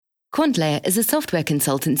QuantLayer is a software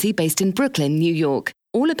consultancy based in Brooklyn, New York.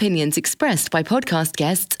 All opinions expressed by podcast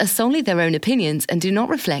guests are solely their own opinions and do not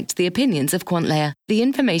reflect the opinions of QuantLayer. The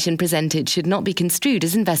information presented should not be construed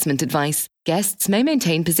as investment advice. Guests may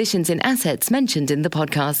maintain positions in assets mentioned in the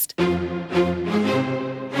podcast.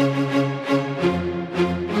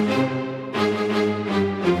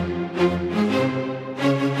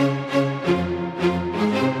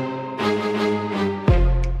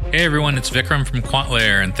 Hey everyone, it's Vikram from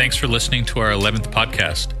QuantLayer, and thanks for listening to our 11th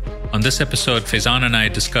podcast. On this episode, Faizan and I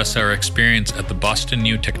discuss our experience at the Boston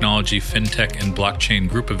New Technology FinTech and Blockchain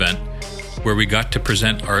Group event, where we got to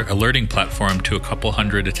present our alerting platform to a couple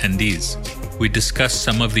hundred attendees. We discussed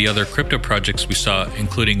some of the other crypto projects we saw,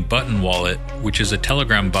 including Button Wallet, which is a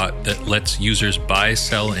Telegram bot that lets users buy,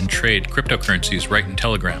 sell, and trade cryptocurrencies right in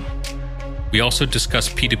Telegram. We also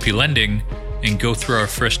discussed P2P lending and go through our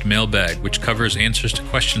first mailbag, which covers answers to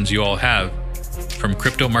questions you all have, from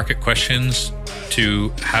crypto market questions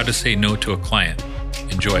to how to say no to a client.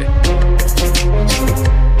 Enjoy.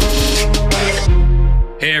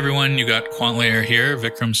 Hey everyone, you got QuantLayer here,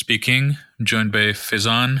 Vikram speaking. I'm joined by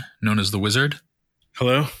Faizan, known as the Wizard.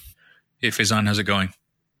 Hello. Hey Faizan, how's it going?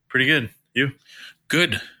 Pretty good. You?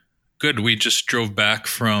 Good. We just drove back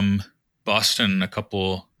from Boston a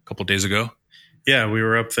couple days ago. Yeah, we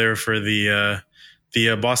were up there for the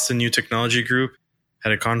Boston New Technology Group,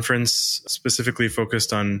 had a conference specifically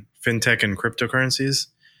focused on fintech and cryptocurrencies.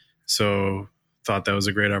 So thought that was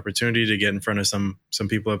a great opportunity to get in front of some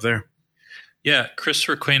people up there. Yeah, Chris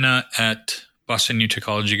Requena at Boston New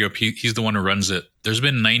Technology Group, he's the one who runs it. There's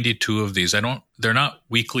been 92 of these. They're not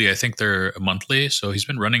weekly. I think they're monthly. So he's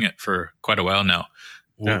been running it for quite a while now.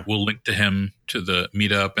 We'll link to him to the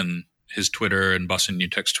meetup and his Twitter and Boston New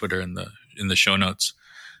Tech's Twitter in the show notes.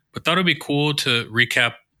 But thought it'd be cool to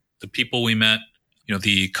recap the people we met,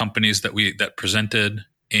 the companies that presented,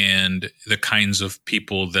 and the kinds of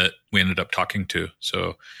people that we ended up talking to.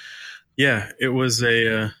 So, yeah, it was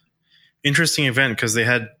a interesting event because they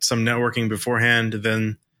had some networking beforehand,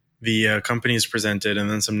 then the companies presented, and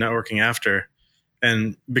then some networking after.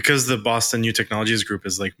 And because the Boston New Technologies Group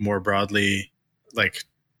is like more broadly like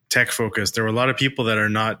tech focused, there were a lot of people that are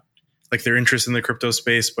not like they're interested in the crypto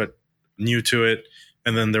space, but new to it.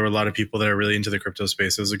 And then there were a lot of people that are really into the crypto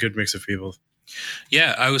space. It was a good mix of people.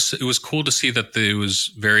 Yeah, it was cool to see that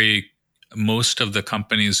most of the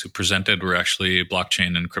companies who presented were actually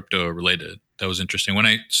blockchain and crypto related. That was interesting. When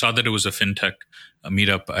I saw that it was a fintech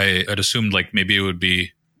meetup, I'd assumed like maybe it would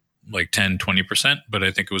be like 10, 20%, but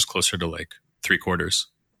I think it was closer to like 3/4.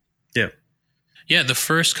 Yeah. Yeah, the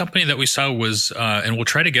first company that we saw was, and we'll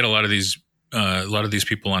try to get a lot of these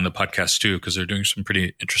people on the podcast too, because they're doing some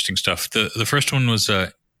pretty interesting stuff. The first one was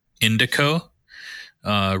Indico,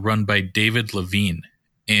 run by David Levine.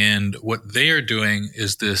 And what they are doing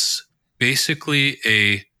is this basically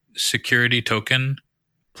a security token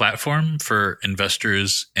platform for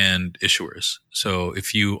investors and issuers. So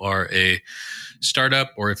if you are a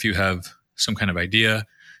startup or if you have some kind of idea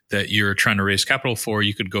that you're trying to raise capital for,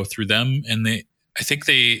 you could go through them, and I think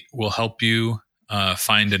they will help you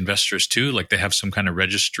find investors too. Like they have some kind of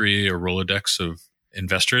registry or Rolodex of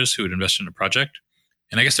investors who would invest in a project.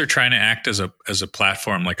 And I guess they're trying to act as a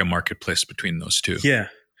platform, like a marketplace between those two. Yeah.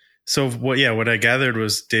 So what I gathered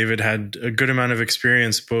was David had a good amount of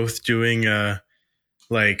experience both doing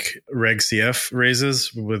like Reg CF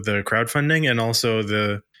raises with the crowdfunding and also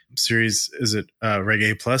the series, Reg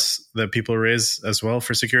A Plus that people raise as well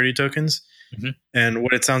for security tokens. Mm-hmm. And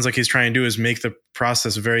what it sounds like he's trying to do is make the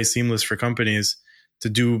process very seamless for companies to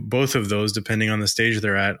do both of those depending on the stage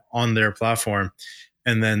they're at on their platform.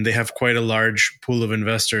 And then they have quite a large pool of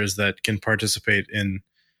investors that can participate in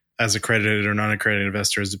as accredited or non-accredited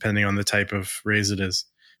investors, depending on the type of raise it is.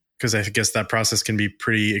 Because I guess that process can be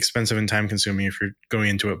pretty expensive and time consuming if you're going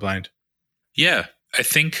into it blind. Yeah, I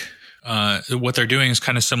think what they're doing is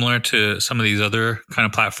kind of similar to some of these other kind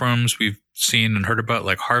of platforms we've seen and heard about,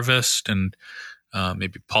 like Harvest and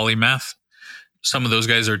maybe Polymath. Some of those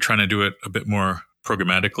guys are trying to do it a bit more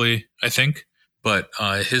programmatically, I think. But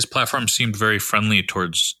his platform seemed very friendly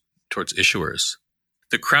towards issuers.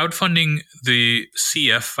 The crowdfunding, the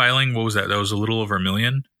CF filing, what was that? That was a little over $1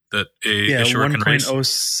 million that issuer can raise?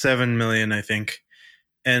 1.07 million, I think.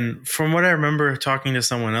 And from what I remember talking to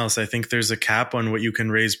someone else, I think there's a cap on what you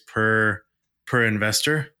can raise per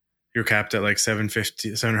investor. You're capped at like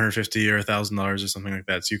 $750 or $1,000 or something like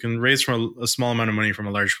that. So you can raise from a small amount of money from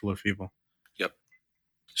a large pool of people. Yep.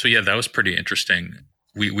 So yeah, that was pretty interesting.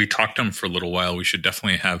 We talked to him for a little while. We should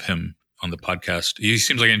definitely have him on the podcast. He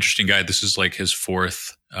seems like an interesting guy. This is like his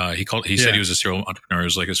fourth. He said he was a serial entrepreneur. It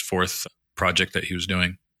was like his fourth project that he was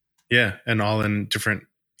doing. Yeah, and all in different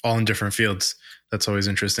all in different fields. That's always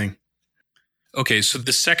interesting. Okay, so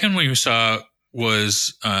the second one you saw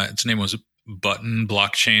was, its name was Button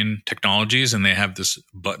Blockchain Technologies, and they have this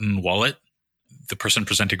Button wallet. The person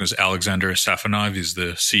presenting was Alexander Safonov. He's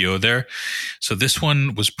the CEO there. So this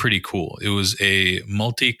one was pretty cool. It was a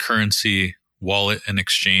multi-currency wallet and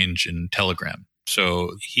exchange in Telegram.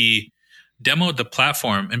 So he demoed the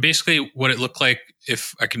platform, and basically what it looked like,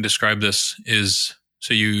 if I can describe this, is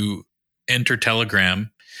so you enter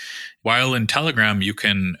Telegram. While in Telegram, you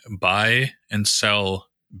can buy and sell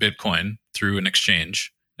Bitcoin through an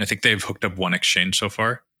exchange. I think they've hooked up one exchange so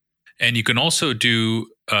far. And you can also do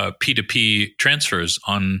P2P transfers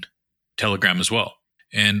on Telegram as well.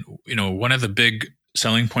 And, one of the big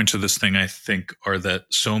selling points of this thing, I think, are that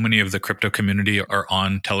so many of the crypto community are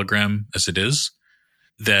on Telegram as it is,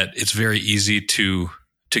 that it's very easy to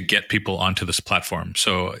get people onto this platform.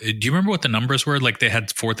 So do you remember what the numbers were? Like they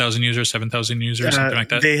had 4,000 users, 7,000 users, something like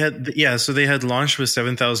that? So they had launched with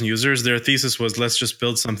 7,000 users. Their thesis was, let's just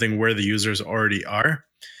build something where the users already are.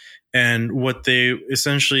 And what they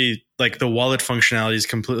essentially, like the wallet functionality is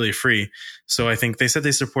completely free. So I think they said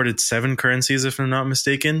they supported 7 currencies, if I'm not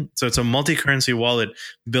mistaken. So it's a multi-currency wallet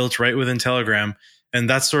built right within Telegram. And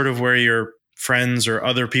that's sort of where your friends or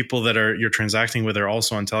other people that you're transacting with are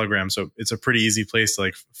also on Telegram. So it's a pretty easy place to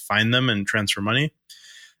like find them and transfer money.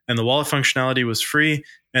 And the wallet functionality was free.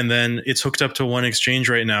 And then it's hooked up to one exchange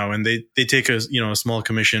right now. And they take a small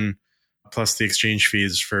commission plus the exchange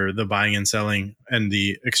fees for the buying and selling and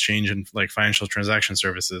the exchange and like financial transaction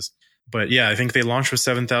services. But yeah, I think they launched with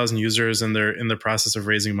 7,000 users, and they're in the process of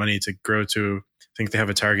raising money to grow to, I think they have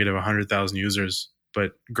a target of 100,000 users,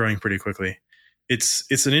 but growing pretty quickly.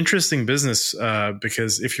 It's an interesting business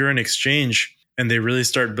because if you're an exchange and they really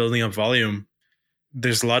start building up volume,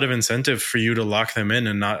 there's a lot of incentive for you to lock them in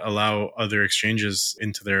and not allow other exchanges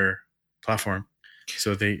into their platform.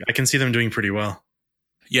 So I can see them doing pretty well.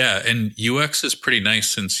 Yeah, and UX is pretty nice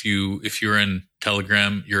since if you're in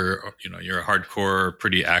Telegram, you're a hardcore,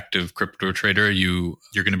 pretty active crypto trader. You're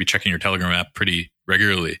going to be checking your Telegram app pretty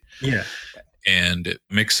regularly. Yeah, and it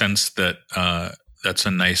makes sense that that's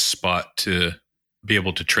a nice spot to be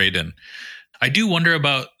able to trade in. I do wonder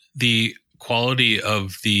about the quality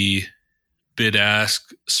of the bid-ask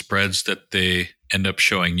spreads that they end up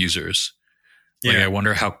showing users. Like, I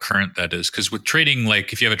wonder how current that is. Because with trading,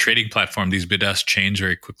 like if you have a trading platform, these bid-ask change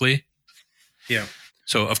very quickly. Yeah.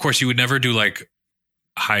 So, of course, you would never do like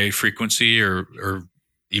high frequency or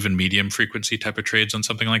even medium frequency type of trades on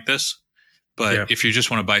something like this. But if you just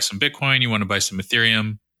want to buy some Bitcoin, you want to buy some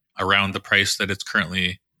Ethereum around the price that it's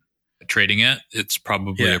currently trading at, it's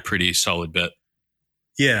probably a pretty solid bet.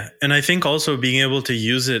 Yeah. And I think also being able to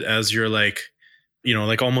use it as your like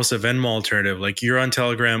almost a Venmo alternative. Like you're on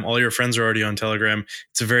Telegram, all your friends are already on Telegram.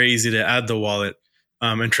 It's very easy to add the wallet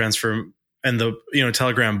and transfer. And the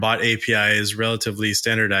Telegram bot API is relatively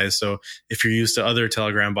standardized. So if you're used to other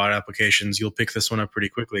Telegram bot applications, you'll pick this one up pretty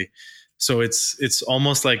quickly. So it's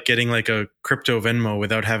almost like getting like a crypto Venmo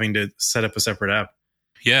without having to set up a separate app.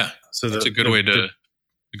 Yeah. So that's a good way to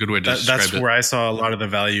describe it. That's where I saw a lot of the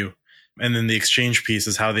value. And then the exchange piece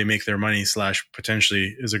is how they make their money /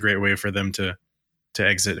 potentially is a great way for them to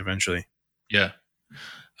exit eventually. Yeah.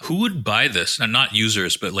 Who would buy this? And not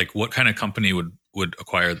users, but like what kind of company would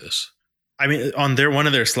acquire this? I mean, on one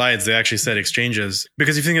of their slides, they actually said exchanges.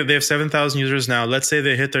 Because if you think that they have 7,000 users now, let's say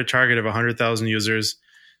they hit their target of 100,000 users.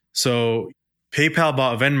 So PayPal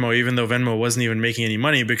bought Venmo, even though Venmo wasn't even making any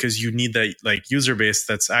money, because you need that like user base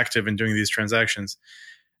that's active in doing these transactions.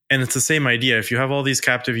 And it's the same idea. If you have all these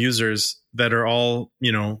captive users that are all,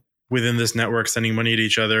 within this network sending money to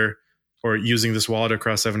each other or using this wallet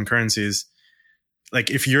across 7 currencies, like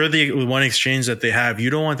if you're the one exchange that they have, you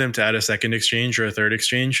don't want them to add a second exchange or a third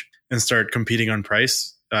exchange and start competing on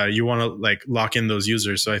price. You want to like lock in those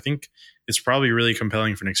users. So I think it's probably really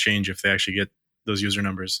compelling for an exchange if they actually get those user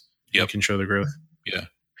numbers. Yep. Can show the growth. Yeah.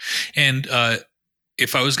 And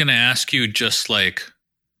if I was going to ask you just like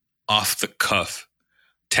off the cuff,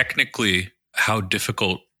 technically, how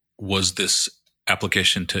difficult was this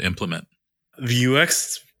application to implement? The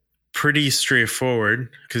UX pretty straightforward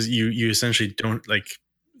because you essentially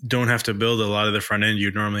don't have to build a lot of the front end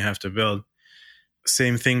you'd normally have to build.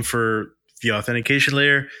 Same thing for the authentication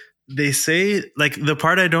layer. They say like the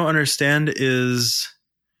part I don't understand is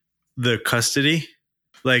the custody.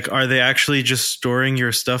 Like, are they actually just storing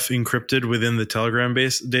your stuff encrypted within the Telegram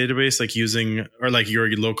database, like using, or like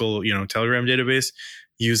your local, Telegram database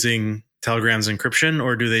using Telegram's encryption,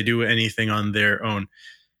 or do they do anything on their own?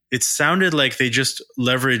 It sounded like they just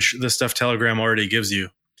leverage the stuff Telegram already gives you.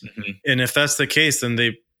 And if that's the case, then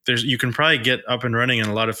you can probably get up and running and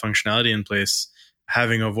a lot of functionality in place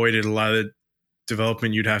having avoided a lot of the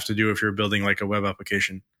development you'd have to do if you're building like a web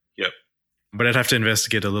application. Yep. But I'd have to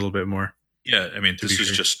investigate a little bit more. Yeah, I mean, this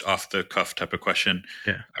is just off the cuff type of question.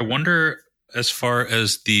 Yeah. I wonder, as far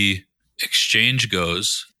as the exchange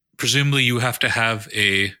goes, presumably you have to have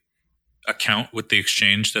a account with the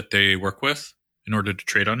exchange that they work with in order to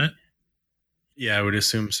trade on it. Yeah, I would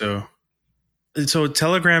assume so. So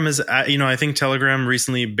Telegram is, I think Telegram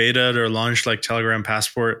recently betaed or launched like Telegram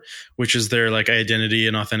Passport, which is their like identity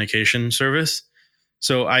and authentication service.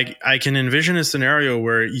 So I can envision a scenario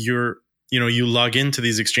where you log into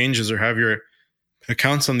these exchanges or have your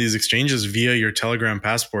accounts on these exchanges via your Telegram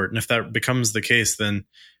Passport. And if that becomes the case, then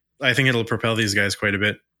I think it'll propel these guys quite a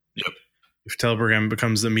bit. Yep. If Telegram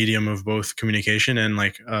becomes the medium of both communication and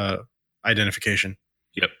like identification.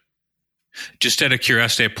 Yep. Just out of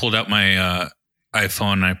curiosity, I pulled out my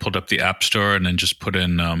iPhone and I pulled up the App Store and then just put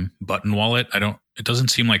in Button Wallet. It doesn't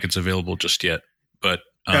seem like it's available just yet, but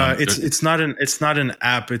it's not an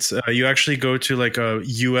app. It's you actually go to like a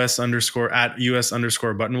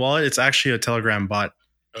US_@ Button Wallet. It's actually a Telegram bot.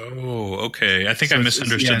 Oh, okay. I think I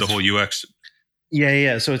misunderstood the whole UX.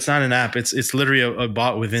 Yeah. So it's not an app. It's literally a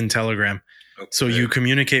bot within Telegram. Okay. So you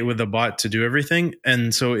communicate with the bot to do everything.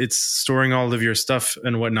 And so it's storing all of your stuff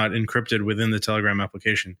and whatnot encrypted within the Telegram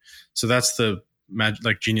application. So that's the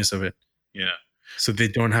genius of it. Yeah. So they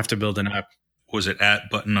don't have to build an app. Was it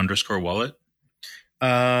at button_wallet?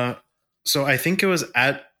 So I think it was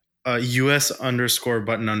at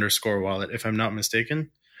US_button_wallet, if I'm not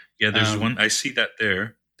mistaken. Yeah, there's one. I see that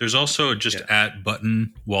there. There's also just at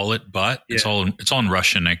button wallet bot. It's all in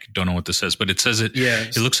Russian. I don't know what this says, but it says it. Yeah.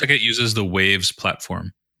 It looks like it uses the Waves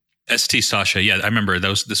platform. ST Sasha. Yeah, I remember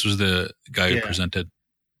this was the guy who presented.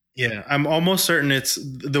 Yeah, I'm almost certain it's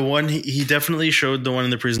the one. He definitely showed the one in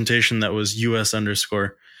the presentation that was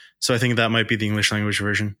US_. So I think that might be the English language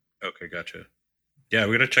version. Okay, gotcha. Yeah,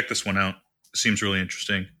 we got to check this one out. It seems really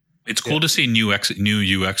interesting. It's cool to see new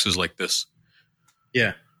UXs like this.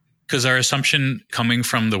 Yeah. Because our assumption coming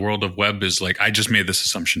from the world of web is like, I just made this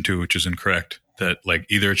assumption too, which is incorrect. That like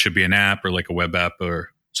either it should be an app or like a web app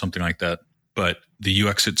or something like that. But the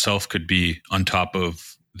UX itself could be on top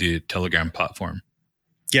of the Telegram platform.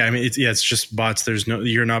 Yeah, I mean, it's just bots.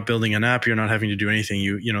 You're not building an app. You're not having to do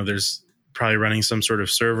anything. There's probably running some sort of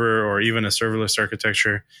server or even a serverless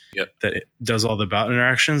architecture that does all the bot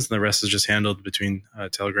interactions, and the rest is just handled between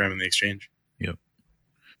Telegram and the exchange. Yep.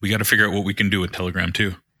 We got to figure out what we can do with Telegram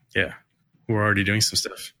too. Yeah, we're already doing some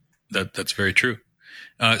stuff. That's very true.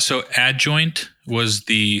 So Adjoint was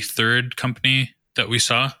the third company that we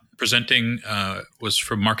saw presenting. Was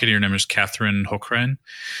from marketer name is Catherine Hochrein.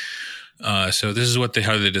 So this is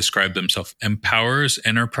how they describe themselves: empowers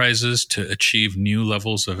enterprises to achieve new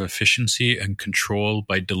levels of efficiency and control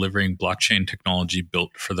by delivering blockchain technology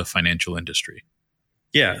built for the financial industry.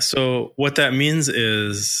 Yeah. So what that means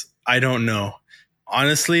is, I don't know.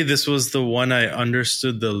 Honestly, this was the one I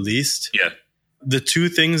understood the least. Yeah. The two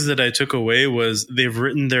things that I took away was they've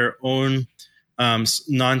written their own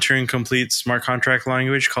non-Turing complete smart contract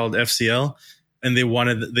language called FCL, and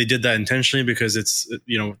they did that intentionally because it's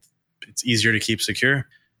easier to keep secure.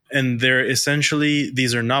 And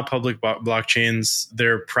these are not public blockchains.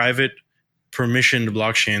 They're private permissioned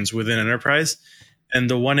blockchains within enterprise. And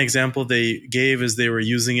the one example they gave is they were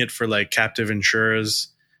using it for like captive insurers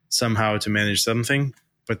somehow to manage something.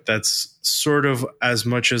 But that's sort of as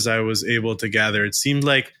much as I was able to gather. It seemed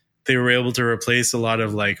like they were able to replace a lot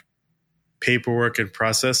of like paperwork and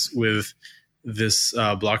process with this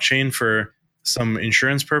blockchain for some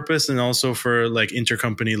insurance purpose and also for like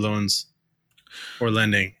intercompany loans or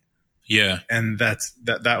lending. Yeah. And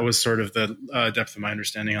that was sort of the depth of my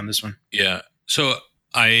understanding on this one. Yeah. So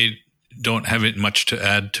I don't have it much to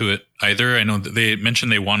add to it either. I know that they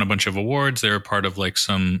mentioned they won a bunch of awards. They're a part of like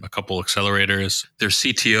a couple accelerators. Their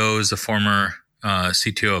CTO is the former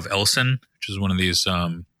CTO of Elson, which is one of these,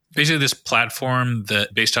 basically this platform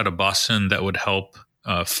that based out of Boston that would help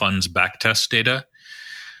funds backtest data.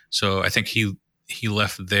 So I think he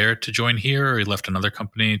left there to join here, or he left another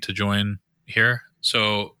company to join here.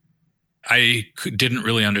 So I didn't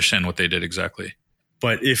really understand what they did exactly.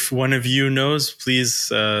 But if one of you knows, please,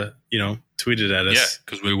 tweet it at us. Yeah,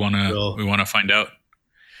 because we want to find out.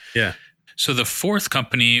 Yeah. So the fourth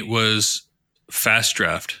company was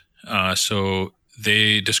FastDraft. So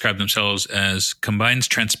they describe themselves as combines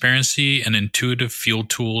transparency and intuitive field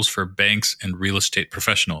tools for banks and real estate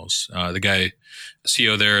professionals. The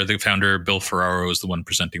CEO there, the founder, Bill Ferraro, is the one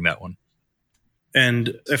presenting that one.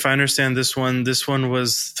 And if I understand this one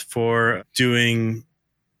was for doing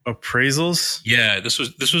appraisals? Yeah, this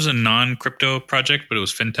was a non-crypto project, but it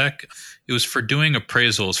was fintech. It was for doing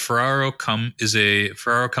appraisals. Ferraro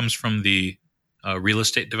comes from the real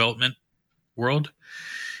estate development world,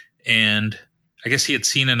 and I guess he had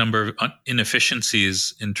seen a number of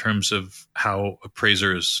inefficiencies in terms of how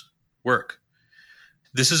appraisers work.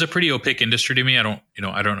 This is a pretty opaque industry to me. I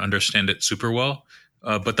don't understand it super well.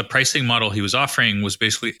 But the pricing model he was offering was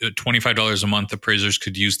basically $25 a month. Appraisers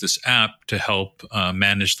could use this app to help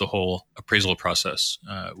manage the whole appraisal process,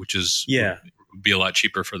 which would be a lot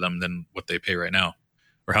cheaper for them than what they pay right now,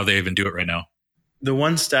 or how they even do it right now. The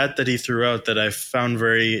one stat that he threw out that I found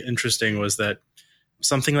very interesting was that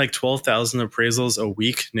something like 12,000 appraisals a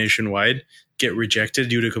week nationwide get rejected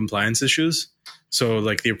due to compliance issues. So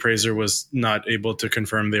like the appraiser was not able to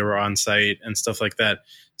confirm they were on site and stuff like that.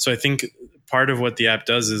 So I think part of what the app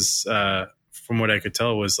does is, from what I could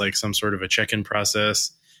tell, was like some sort of a check-in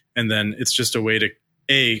process. And then it's just a way to,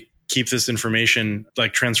 keep this information,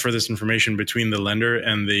 like transfer this information between the lender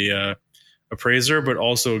and the appraiser, but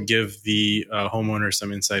also give the homeowner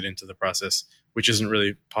some insight into the process, which isn't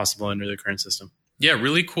really possible under the current system. Yeah,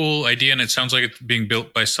 really cool idea. And it sounds like it's being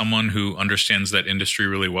built by someone who understands that industry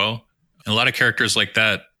really well. And a lot of characters like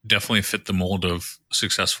that definitely fit the mold of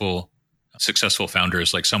successful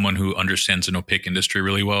founders, like someone who understands an opaque industry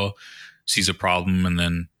really well, sees a problem, and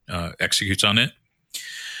then executes on it.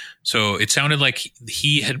 So it sounded like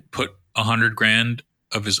he had put $100,000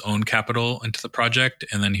 of his own capital into the project,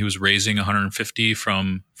 and then he was raising 150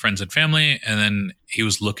 from friends and family, and then he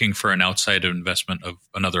was looking for an outside investment of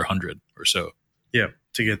another 100 or so. Yeah,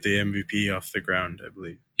 to get the MVP off the ground, I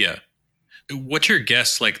believe. Yeah. What's your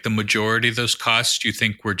guess? Like the majority of those costs, do you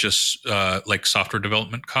think were just like software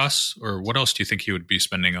development costs, or what else do you think he would be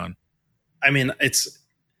spending on? I mean,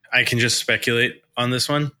 I can just speculate on this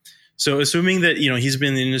one. So assuming that, he's been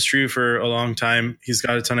in the industry for a long time, he's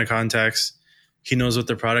got a ton of contacts, he knows what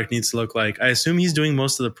the product needs to look like. I assume he's doing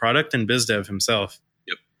most of the product and biz dev himself.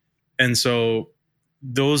 Yep. And so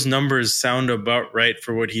those numbers sound about right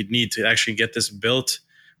for what he'd need to actually get this built,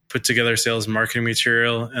 put together sales and marketing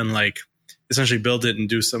material, and like essentially build it and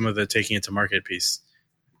do some of the taking it to market piece,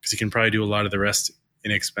 because he can probably do a lot of the rest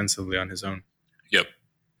inexpensively on his own. Yep.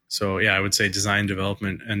 So yeah, I would say design,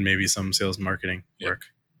 development, and maybe some sales marketing work.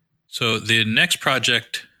 So the next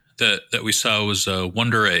project that we saw was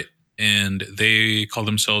Wonder8, and they call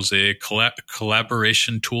themselves a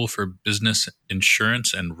collaboration tool for business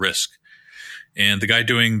insurance and risk. And the guy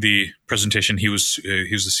doing the presentation, he was the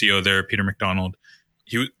CEO there, Peter McDonald.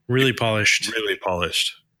 He was really polished. Really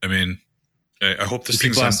polished. I mean, I hope this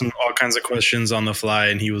thing's people asked him all kinds of questions on the fly,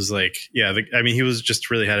 and he was like, he was just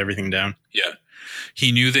really had everything down. Yeah.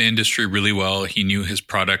 He knew the industry really well. He knew his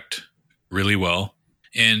product really well.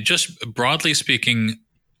 And just broadly speaking,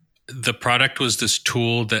 the product was this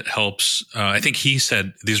tool that helps, I think he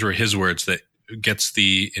said, these were his words, that gets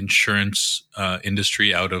the insurance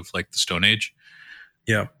industry out of like the Stone Age.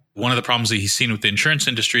 Yeah. One of the problems that he's seen with the insurance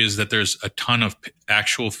industry is that there's a ton of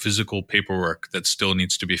actual physical paperwork that still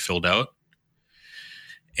needs to be filled out.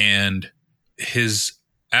 And his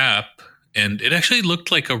app, and it actually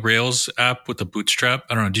looked like a Rails app with a bootstrap.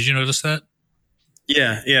 I don't know. Did you notice that?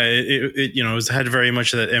 Yeah. It had very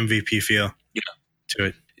much of that MVP feel to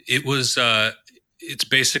it. It was, it's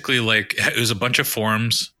basically like, it was a bunch of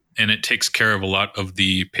forms, and it takes care of a lot of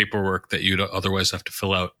the paperwork that you'd otherwise have to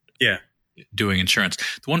fill out. Yeah. Doing insurance.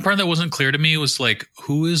 The one part that wasn't clear to me was like,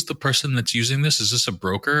 who is the person that's using this? Is this a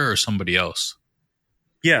broker or somebody else?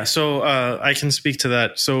 Yeah. So I can speak to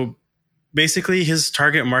that. So basically his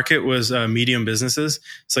target market was medium businesses.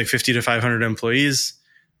 It's like 50 to 500 employees,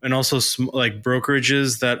 and also like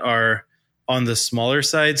brokerages that are on the smaller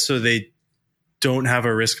side. So they don't have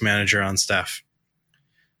a risk manager on staff.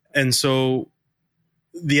 And so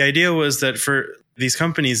the idea was that for these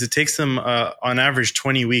companies, it takes them on average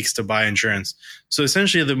 20 weeks to buy insurance. So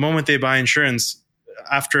essentially the moment they buy insurance,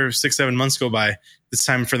 after 6-7 months go by, it's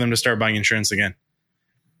time for them to start buying insurance again.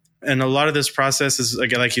 And a lot of this process is,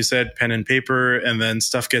 like you said, pen and paper, and then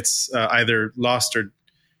stuff gets either lost or,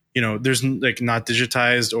 there's like not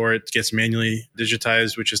digitized, or it gets manually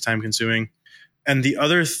digitized, which is time consuming. And the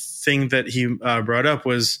other thing that he brought up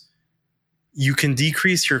was you can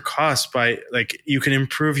decrease your costs by, like, you can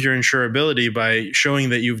improve your insurability by showing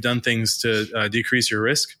that you've done things to decrease your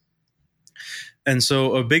risk. And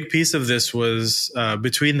so a big piece of this was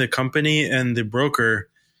between the company and the broker,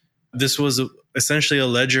 this was essentially a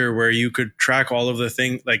ledger where you could track all of the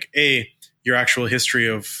things, like your actual history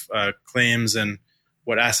of claims and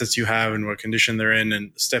what assets you have and what condition they're in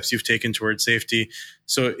and steps you've taken towards safety.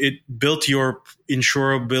 So it built your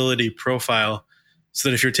insurability profile so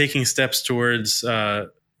that if you're taking steps towards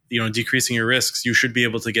decreasing your risks, you should be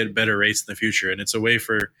able to get better rates in the future. And it's a way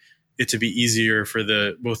for it to be easier for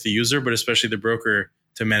both the user, but especially the broker,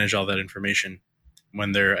 to manage all that information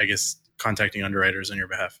when they're, I guess, contacting underwriters on your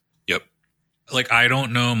behalf. Yep. Like, I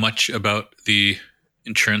don't know much about the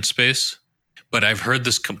insurance space, but I've heard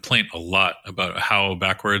this complaint a lot about how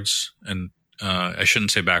backwards, and I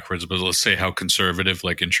shouldn't say backwards, but let's say how conservative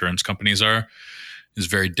like insurance companies are. It's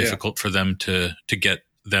very difficult for them to get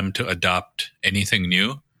them to adopt anything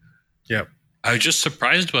new. Yep. I was just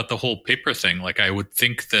surprised about the whole paper thing. Like, I would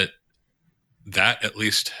think that at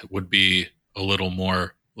least would be a little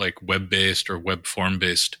more like web-based or web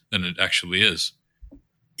form-based than it actually is.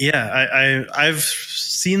 Yeah, I've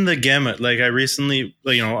seen the gamut. Like, I recently,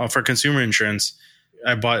 for consumer insurance,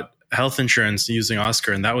 I bought health insurance using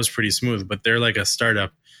Oscar, and that was pretty smooth, but they're like a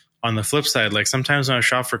startup. On the flip side, like, sometimes when I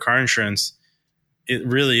shop for car insurance, it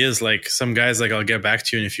really is like some guys like, I'll get back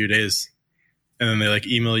to you in a few days. And then they like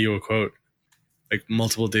email you a quote like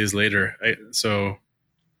multiple days later. So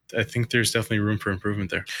I think there's definitely room for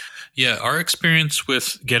improvement there. Yeah. Our experience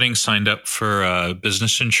with getting signed up for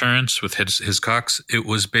business insurance with Hiscox, it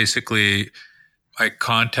was basically, I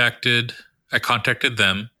contacted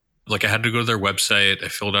them. Like, I had to go to their website. I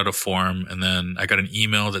filled out a form, and then I got an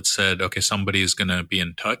email that said, okay, somebody is going to be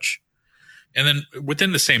in touch. And then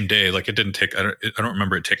within the same day, like, it didn't take, I don't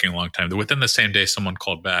remember it taking a long time. Within the same day, someone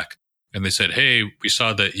called back and they said, hey, we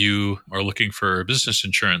saw that you are looking for business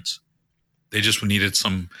insurance. They just needed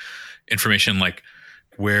some information like,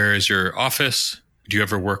 where is your office? Do you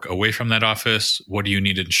ever work away from that office? What do you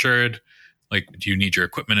need insured? Like, do you need your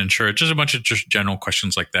equipment insured? Just a bunch of just general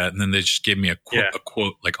questions like that. And then they just gave me a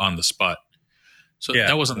quote like on the spot. So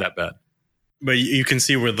that wasn't that bad. But you can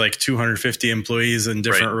see with like 250 employees in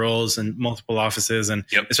different roles and multiple offices, and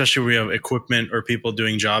especially when we have equipment or people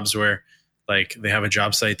doing jobs where like they have a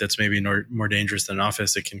job site that's maybe more dangerous than an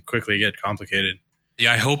office, it can quickly get complicated.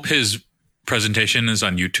 Yeah, I hope his presentation is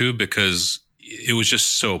on YouTube because it was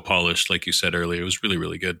just so polished, like you said earlier. It was really,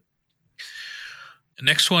 really good.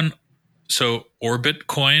 Next one. So Orbit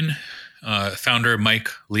Coin, founder Mike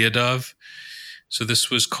Leodov. So this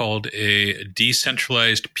was called a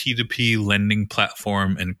decentralized P2P lending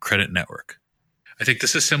platform and credit network. I think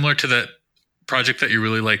this is similar to that project that you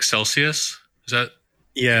really like, Celsius. Is that?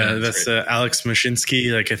 Yeah, that's right. Alex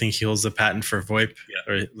Mashinsky. Like, I think he holds the patent for VoIP,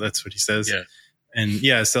 or that's what he says. Yeah.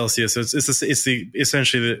 And Celsius. So it's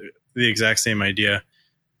essentially the exact same idea.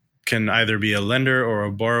 Can either be a lender or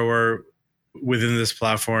a borrower within this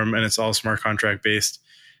platform, and it's all smart contract based.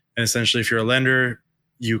 And essentially, if you're a lender,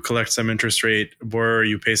 you collect some interest rate, borrower,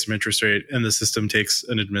 you pay some interest rate, and the system takes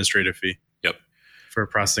an administrative fee. Yep. For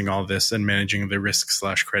processing all this and managing the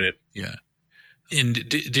risk/credit. Yeah. And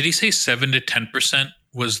did he say 7 to 10%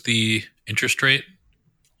 was the interest rate,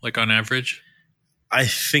 like on average? I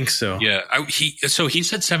think so. Yeah. He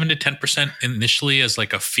said 7 to 10% initially as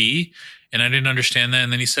like a fee, and I didn't understand that.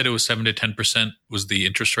 And then he said it was 7 to 10% was the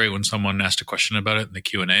interest rate when someone asked a question about it in the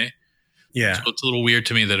Q&A. Yeah. So it's a little weird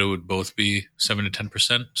to me that it would both be 7 to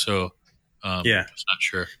 10%. So I'm just not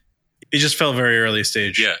sure. It just felt very early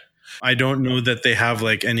stage. Yeah. I don't know that they have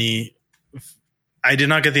like any, I did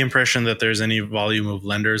not get the impression that there's any volume of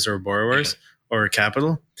lenders or borrowers or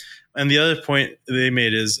capital. And the other point they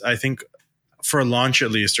made is, I think for a launch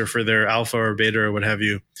at least, or for their alpha or beta or what have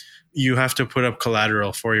you, you have to put up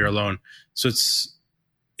collateral for your loan. So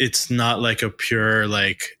it's not like a pure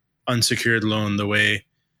like unsecured loan the way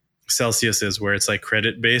Celsius is, where it's like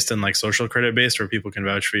credit based and like social credit based, where people can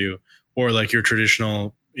vouch for you, or like your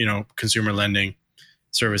traditional, consumer lending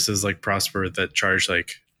services like Prosper that charge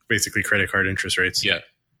like basically credit card interest rates. Yeah.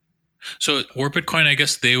 So Orbitcoin, I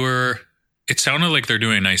guess it sounded like they're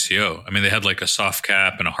doing an ICO. I mean, they had like a soft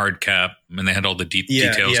cap and a hard cap, and they had all the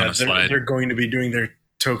details on a slide. They're going to be doing their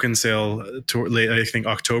token sale to late, I think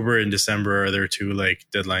October and December are their two like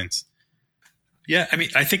deadlines. Yeah, I mean,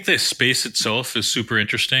 I think the space itself is super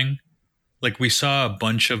interesting. Like, we saw a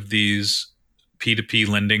bunch of these P2P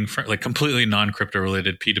lending, like completely non-crypto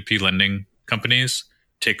related P2P lending companies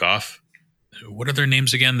take off. What are their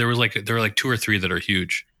names again? There were like 2 or 3 that are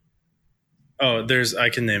huge. Oh, I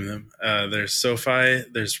can name them. There's SoFi,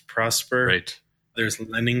 there's Prosper, right? There's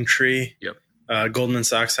LendingTree. Yep. Goldman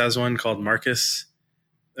Sachs has one called Marcus,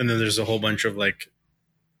 and then there's a whole bunch of like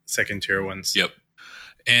second tier ones. Yep.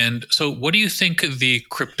 And so what do you think the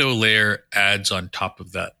crypto layer adds on top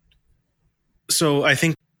of that? So I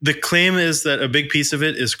think the claim is that a big piece of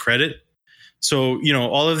it is credit. So,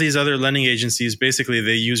 all of these other lending agencies, basically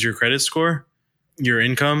they use your credit score, your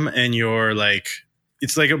income, and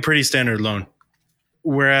it's like a pretty standard loan.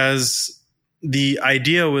 Whereas the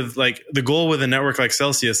idea with like the goal with a network like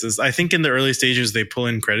Celsius is, I think in the early stages, they pull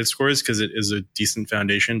in credit scores because it is a decent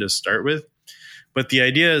foundation to start with. But the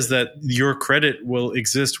idea is that your credit will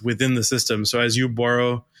exist within the system. So as you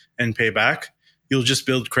borrow and pay back, you'll just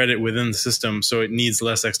build credit within the system. So it needs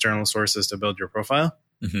less external sources to build your profile.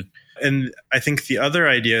 Mm-hmm. And I think the other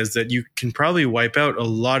idea is that you can probably wipe out a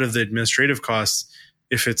lot of the administrative costs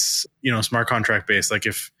if it's, smart contract based. Like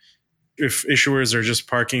if issuers are just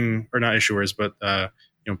parking, or not issuers, but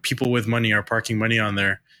people with money are parking money on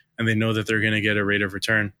there and they know that they're going to get a rate of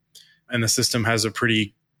return. And the system has a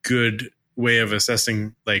pretty good way of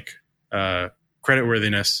assessing like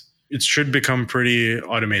creditworthiness. It should become pretty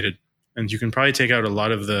automated, and you can probably take out a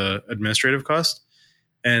lot of the administrative cost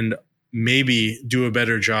and maybe do a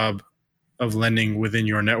better job of lending within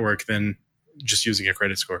your network than just using a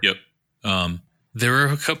credit score. Yep. There were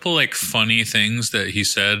a couple like funny things that he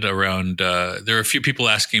said around. There were a few people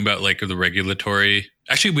asking about like the regulatory.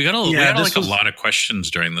 Actually, we got a lot of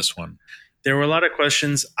questions during this one. There were a lot of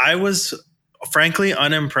questions. I was frankly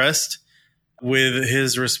unimpressed with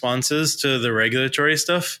his responses to the regulatory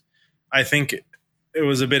stuff. I think it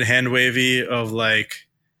was a bit hand wavy of like,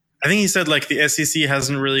 I think he said like the SEC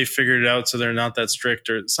hasn't really figured it out, so they're not that strict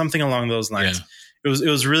or something along those lines. Yeah. It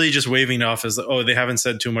was really just waving it off as, they haven't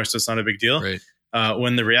said too much, so it's not a big deal. Right.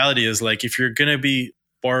 When the reality is like, if you're going to be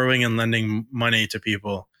borrowing and lending money to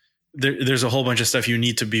people, there's a whole bunch of stuff you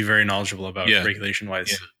need to be very knowledgeable about regulation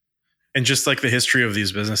wise. Yeah. And just like the history of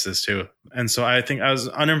these businesses too. And so I think I was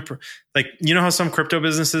like, how some crypto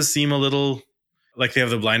businesses seem a little like they have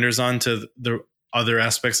the blinders on to the other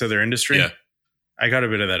aspects of their industry. Yeah. I got a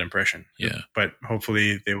bit of that impression. Yeah. But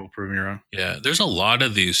hopefully they will prove me wrong. Yeah. There's a lot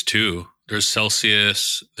of these too. There's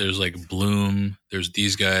Celsius, there's like Bloom, there's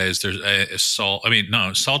these guys, there's Salt. I mean,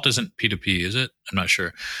 no, Salt isn't P2P, is it? I'm not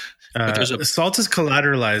sure. But Salt is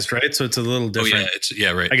collateralized, right? So it's a little different. Oh,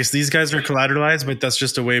 yeah, right. I guess these guys are collateralized, but that's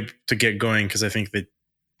just a way to get going because I think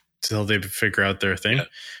till they figure out their thing. Yeah.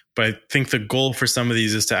 But I think the goal for some of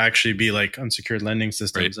these is to actually be like unsecured lending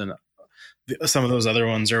systems, right. And some of those other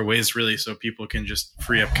ones are ways really so people can just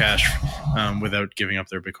free up cash without giving up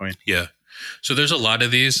their Bitcoin. Yeah. So there's a lot of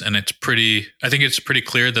these, and I think it's pretty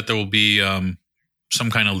clear that there will be some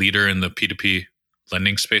kind of leader in the P2P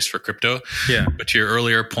lending space for crypto. Yeah. But to your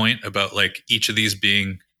earlier point about like each of these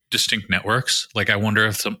being distinct networks, like I wonder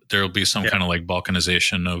if there will be some kind of like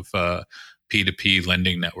balkanization of P2P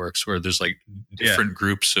lending networks where there's like different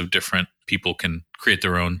groups of different people can create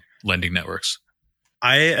their own lending networks.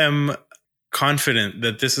 I am confident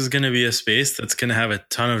that this is going to be a space that's going to have a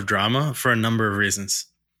ton of drama for a number of reasons.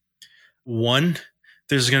 One,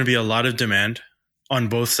 there's going to be a lot of demand on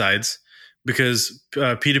both sides because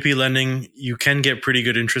P2P lending, you can get pretty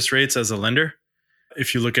good interest rates as a lender.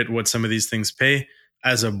 If you look at what some of these things pay,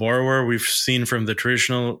 as a borrower, we've seen from the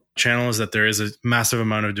traditional channels that there is a massive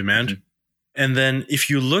amount of demand. Mm-hmm. And then if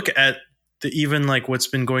you look at even like what's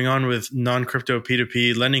been going on with non-crypto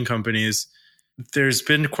P2P lending companies, there's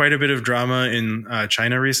been quite a bit of drama in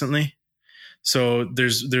China recently. So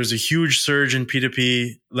there's a huge surge in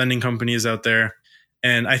P2P lending companies out there.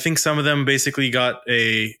 And I think some of them basically got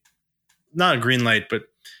not a green light, but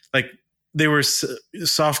like they were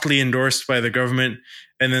softly endorsed by the government.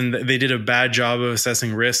 And then they did a bad job of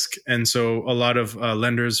assessing risk. And so a lot of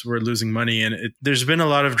lenders were losing money. And there's been a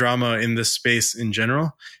lot of drama in this space in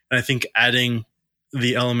general. And I think adding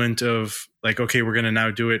the element of like, okay, we're going to now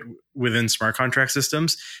do it within smart contract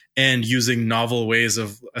systems and using novel ways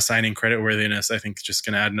of assigning creditworthiness, I think just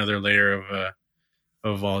going to add another layer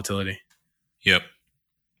of volatility. Yep.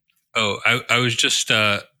 Oh, I was just,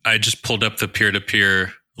 I just pulled up the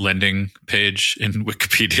peer-to-peer lending page in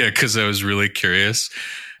Wikipedia because I was really curious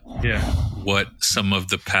what some of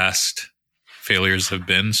the past failures have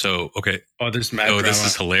been. So, okay. There's mad drama. This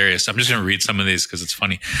is hilarious. I'm just going to read some of these because it's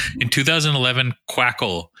funny. In 2011,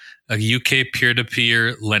 Quackle, a UK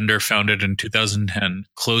peer-to-peer lender founded in 2010,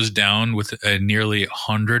 closed down with a nearly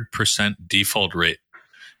 100% default rate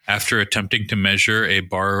after attempting to measure a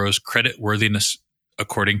borrower's creditworthiness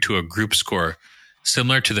according to a group score.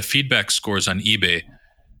 Similar to the feedback scores on eBay,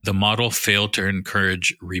 the model failed to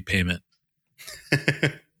encourage repayment.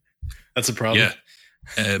 That's a problem.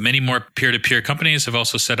 Yeah. Many more peer-to-peer companies have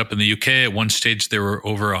also set up in the UK. At one stage, there were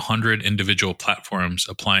over 100 individual platforms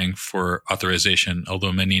applying for authorization,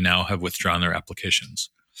 although many now have withdrawn their applications.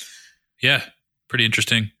 Yeah, pretty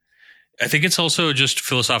interesting. I think it's also just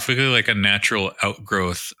philosophically like a natural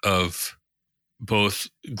outgrowth of both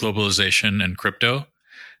globalization and crypto.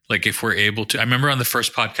 Like if we're able to, I remember on the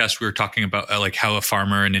first podcast, we were talking about like how a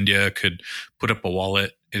farmer in India could put up a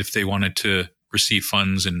wallet if they wanted to receive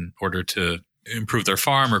funds in order to improve their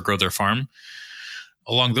farm or grow their farm.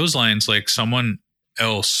 Along those lines, like someone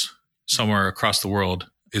else somewhere across the world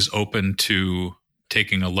is open to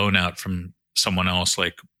taking a loan out from someone else,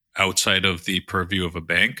 like outside of the purview of a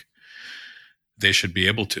bank, they should be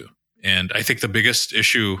able to. And I think the biggest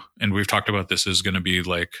issue, and we've talked about this, is going to be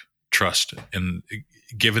like trust. And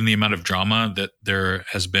given the amount of drama that there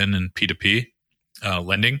has been in P2P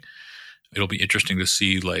lending, it'll be interesting to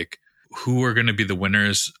see like who are going to be the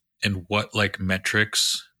winners and what like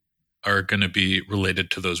metrics are going to be related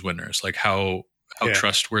to those winners. Like how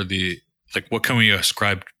trustworthy, like what can we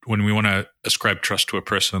ascribe when we want to ascribe trust to a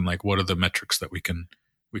person? Like what are the metrics that we can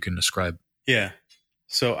ascribe? Yeah.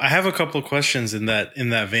 So I have a couple of questions in that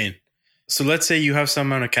vein. So let's say you have some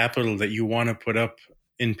amount of capital that you want to put up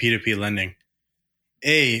in P2P lending.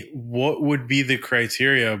 What would be the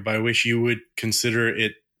criteria by which you would consider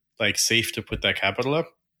it like safe to put that capital up?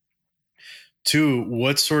 2,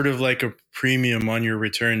 what sort of like a premium on your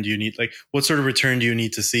return do you need? Like what sort of return do you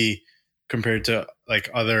need to see compared to like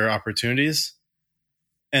other opportunities?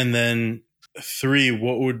 And then 3,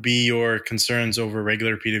 what would be your concerns over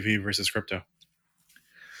regular P2P versus crypto?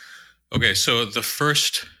 Okay, so the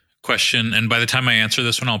first question, and by the time I answer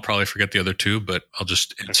this one, I'll probably forget the other 2, but I'll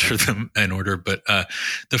just answer them in order. But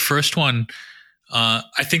the first one,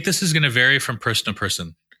 I think this is going to vary from person to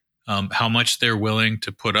person, how much they're willing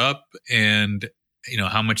to put up and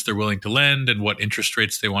how much they're willing to lend and what interest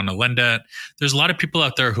rates they want to lend at. There's a lot of people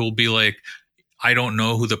out there who will be like, I don't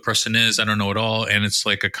know who the person is. I don't know at all. And it's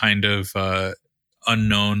like a kind of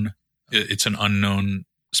unknown. It's an unknown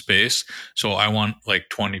space. So I want like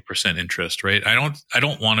 20% interest, right? I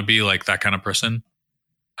don't want to be like that kind of person.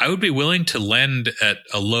 I would be willing to lend at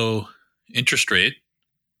a low interest rate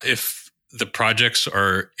if the projects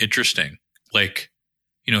are interesting. Like,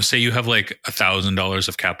 say you have like $1,000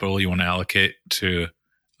 of capital you want to allocate to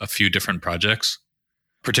a few different projects,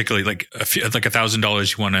 particularly like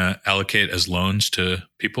 $1,000 you want to allocate as loans to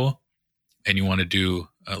people, and you want to do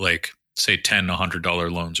like say $10,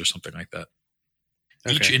 $100 loans or something like that.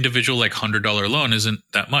 Okay. Each individual like $100 loan isn't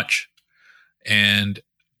that much. And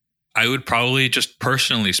I would probably, just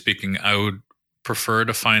personally speaking, I would prefer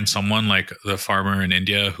to find someone like the farmer in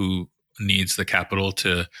India who needs the capital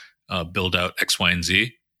to build out X, Y, and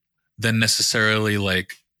Z than necessarily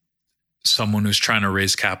like someone who's trying to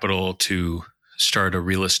raise capital to start a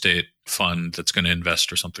real estate fund that's going to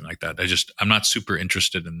invest or something like that. I'm not super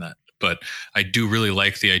interested in that, but I do really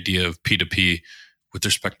like the idea of P2P with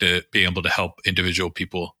respect to being able to help individual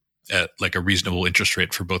people at like a reasonable interest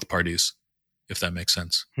rate for both parties, if that makes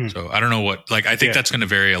sense. So I don't know I think that's going to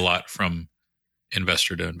vary a lot from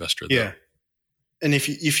investor to investor. Though. Yeah. And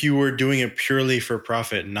if you were doing it purely for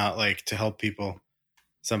profit, not like to help people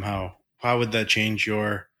somehow, how would that change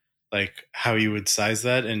your, like how you would size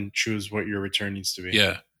that and choose what your return needs to be?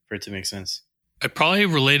 Yeah. For it to make sense. I probably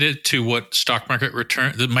relate it to what stock market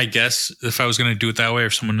return. My guess, if I was going to do it that way, or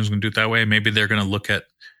someone was going to do it that way, maybe they're going to look at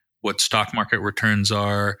what stock market returns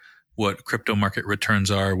are, what crypto market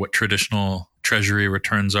returns are, what traditional treasury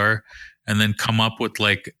returns are, and then come up with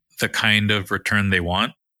like the kind of return they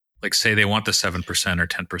want. Like say they want the 7% or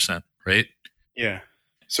 10%, right? Yeah.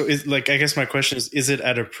 So I guess my question is it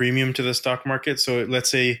at a premium to the stock market? So let's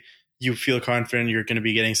say you feel confident you're going to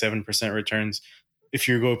be getting 7% returns. If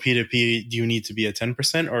you go P2P, do you need to be at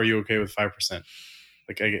 10% or are you okay with 5%?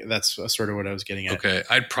 That's sort of what I was getting at. Okay.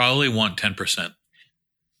 I'd probably want 10%.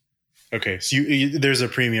 Okay. So there's a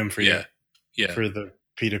premium for you. Yeah. For the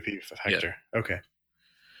P2P factor. Yeah. Okay.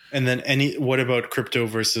 And then what about crypto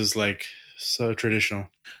versus traditional?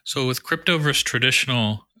 So with crypto versus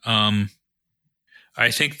traditional,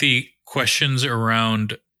 I think the questions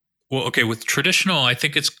around, with traditional, I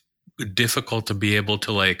think it's difficult to be able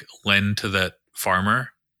to like lend to that farmer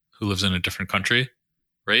who lives in a different country,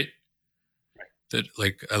 right? That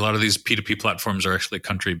like a lot of these P2P platforms are actually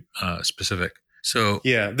country specific. So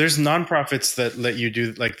yeah, there's nonprofits that let you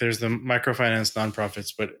do, like there's the microfinance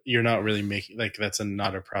nonprofits, but you're not really making, like that's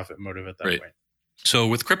not a profit motive at that point. So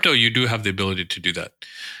with crypto, you do have the ability to do that.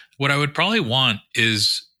 What I would probably want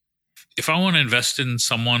is if I want to invest in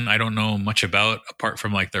someone I don't know much about apart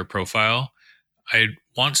from like their profile, I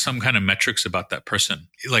want some kind of metrics about that person.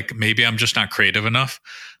 Like maybe I'm just not creative enough,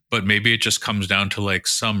 but maybe it just comes down to like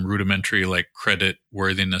some rudimentary like credit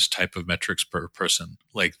worthiness type of metrics per person.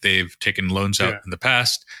 Like they've taken loans out in the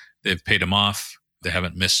past, they've paid them off, they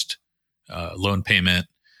haven't missed loan payment.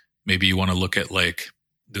 Maybe you want to look at like,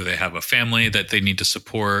 do they have a family that they need to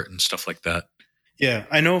support and stuff like that? Yeah,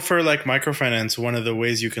 I know for like microfinance, one of the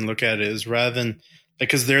ways you can look at it is rather than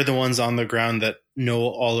because they're the ones on the ground that know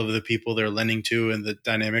all of the people they're lending to and the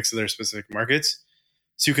dynamics of their specific markets.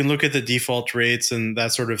 So you can look at the default rates and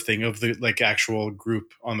that sort of thing of the like actual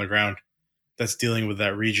group on the ground that's dealing with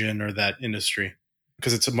that region or that industry,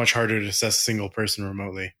 because it's much harder to assess a single person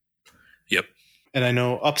remotely. Yep. And I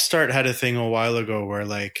know Upstart had a thing a while ago where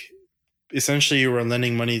like essentially you were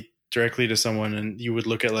lending money directly to someone and you would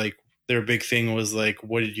look at like their big thing was like,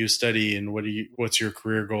 what did you study and what's your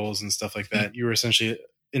career goals and stuff like that. You were essentially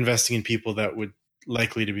investing in people that would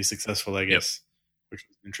likely to be successful, I guess, which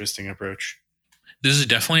is an interesting approach. This is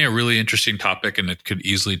definitely a really interesting topic, and it could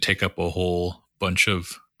easily take up a whole bunch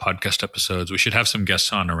of podcast episodes. We should have some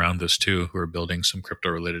guests on around this too, who are building some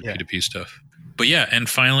crypto-related P2P stuff. But yeah, and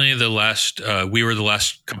finally, we were the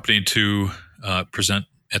last company to present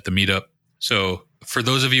at the meetup. So for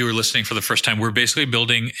those of you who are listening for the first time, we're basically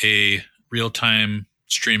building a real-time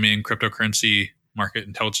streaming cryptocurrency market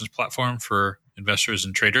intelligence platform for investors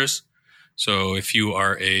and traders. So if you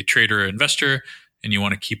are a trader or investor and you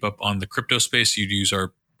want to keep up on the crypto space, you'd use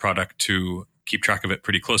our product to keep track of it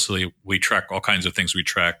pretty closely. We track all kinds of things. We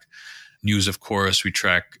track news, of course. We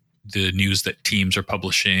track the news that teams are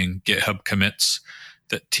publishing, GitHub commits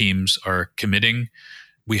that teams are committing.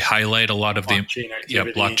 We highlight a lot of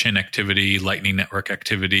blockchain activity, Lightning Network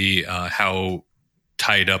activity, how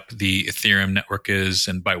tied up the Ethereum network is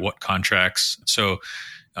and by what contracts. So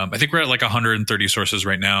I think we're at like 130 sources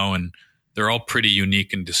right now, and they're all pretty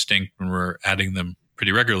unique and distinct, and we're adding them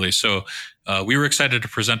pretty regularly. So we were excited to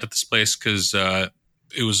present at this place because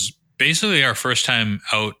it was basically our first time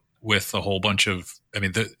out with a whole bunch of,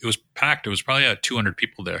 it was packed. It was probably 200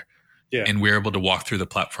 people there. Yeah. And we were able to walk through the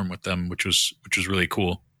platform with them, which was really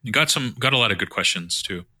cool. You got a lot of good questions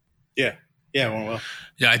too. Yeah. Yeah. Well.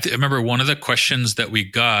 Yeah. I remember one of the questions that we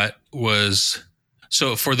got was,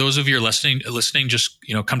 so for those of you who are listening, just,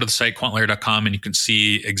 come to the site quantlayer.com and you can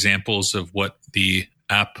see examples of what the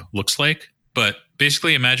app looks like. But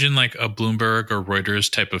basically imagine like a Bloomberg or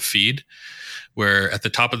Reuters type of feed where at the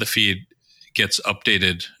top of the feed gets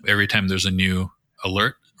updated every time there's a new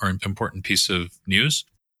alert or important piece of news.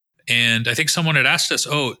 And I think someone had asked us,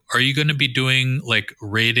 are you going to be doing like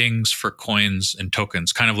ratings for coins and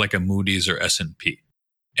tokens, kind of like a Moody's or S&P?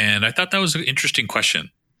 And I thought that was an interesting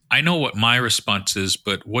question. I know what my response is,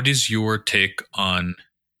 but what is your take on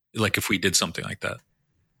like if we did something like that?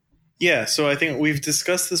 Yeah, so I think we've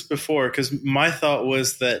discussed this before because my thought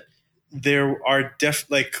was that there are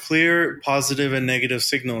clear positive and negative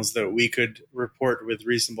signals that we could report with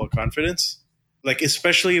reasonable confidence, like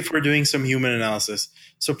especially if we're doing some human analysis.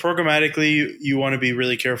 So programmatically, you want to be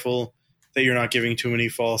really careful that you're not giving too many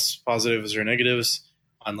false positives or negatives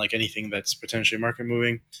on like anything that's potentially market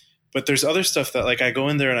moving. But there's other stuff that like I go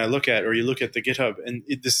in there and I look at, or you look at the GitHub, and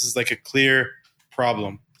this is like a clear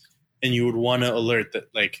problem, and you would want to alert that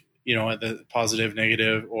like, the positive,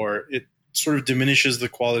 negative, or it sort of diminishes the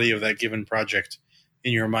quality of that given project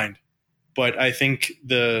in your mind. But I think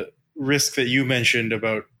the risk that you mentioned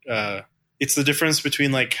about it's the difference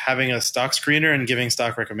between like having a stock screener and giving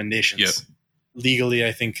stock recommendations. Yep. Legally,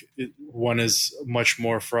 I think one is much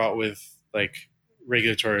more fraught with like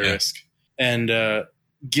regulatory risk. And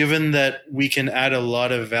given that we can add a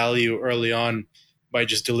lot of value early on by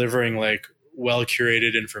just delivering like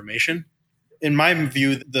well-curated information, in my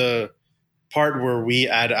view, the part where we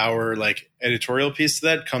add our like editorial piece to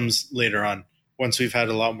that comes later on, once we've had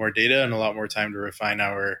a lot more data and a lot more time to refine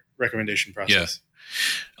our recommendation process.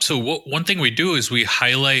 Yeah. So one thing we do is we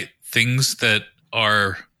highlight things that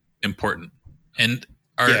are important and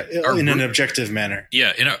in an objective manner.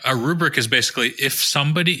 Yeah. Our rubric is basically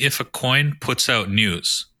if a coin puts out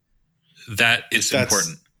news, that's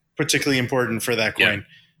important. Particularly important for that coin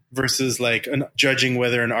versus like judging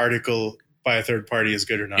whether an article by a third party is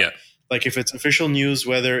good or not. Yeah. Like if it's official news,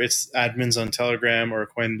 whether it's admins on Telegram or a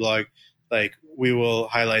coin blog, like we will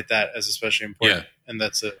highlight that as especially important. Yeah. And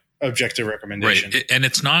that's an objective recommendation. Right. And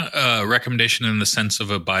it's not a recommendation in the sense of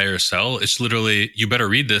a buy or sell. It's literally, you better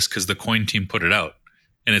read this because the coin team put it out.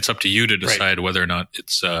 And it's up to you to decide whether or not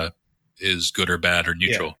it's is good or bad or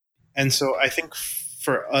neutral. Yeah. And so I think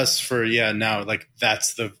for us, now, like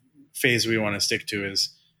that's the phase we want to stick to,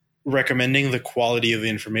 is recommending the quality of the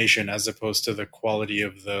information as opposed to the quality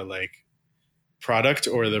of the like product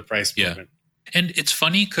or the price movement. And it's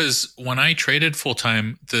funny because when I traded full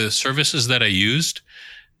time, the services that I used,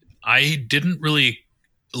 I didn't really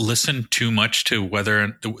listen too much to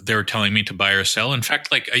whether they were telling me to buy or sell. In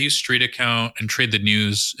fact, like I use Street Account and Trade the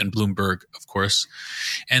News and Bloomberg, of course,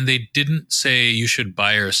 and they didn't say you should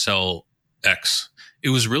buy or sell X. It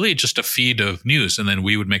was really just a feed of news, and then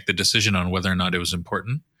we would make the decision on whether or not it was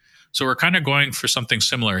important. So we're kind of going for something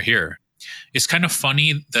similar here. It's kind of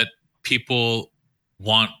funny that people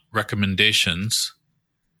want recommendations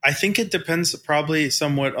I think it depends probably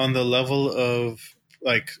somewhat on the level of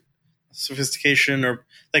like sophistication, or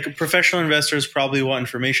like professional investors probably want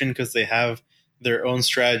information because they have their own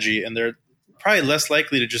strategy and they're probably less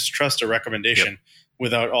likely to just trust a recommendation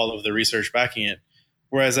without all of the research backing it.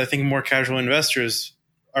 Whereas I think more casual investors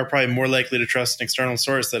are probably more likely to trust an external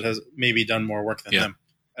source that has maybe done more work than them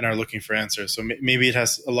and are looking for answers. So maybe it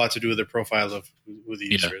has a lot to do with the profile of who the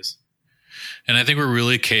user is. And I think we're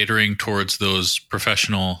really catering towards those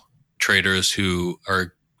professional traders who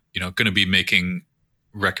are, going to be making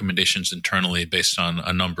recommendations internally based on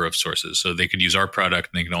a number of sources. So they could use our product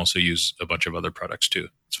and they can also use a bunch of other products too.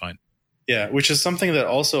 It's fine. Yeah, which is something that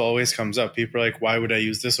also always comes up. People are like, why would I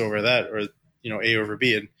use this over that? Or, A over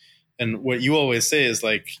B. And what you always say is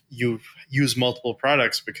like, you use multiple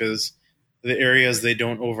products because the areas they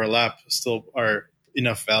don't overlap still are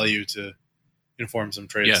enough value to inform some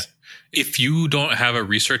trades. Yeah. If you don't have a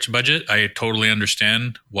research budget, I totally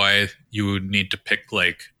understand why you would need to pick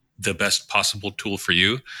like the best possible tool for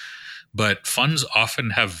you. But funds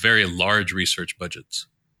often have very large research budgets.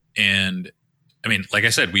 And I mean, like I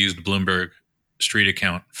said, we used Bloomberg,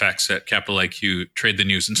 StreetAccount, FactSet, Capital IQ, Trade the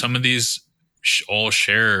News. And some of these all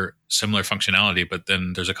share similar functionality, but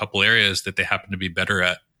then there's a couple areas that they happen to be better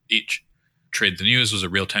at each. Trade the News was a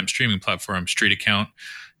real-time streaming platform. StreetAccount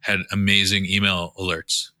had amazing email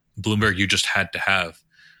alerts. Bloomberg, you just had to have.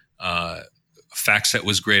 FactSet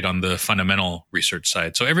was great on the fundamental research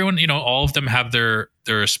side. So everyone, all of them have their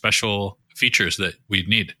special features that we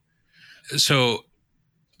need. So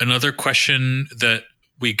another question that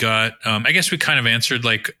we got, I guess we kind of answered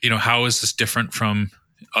like, how is this different from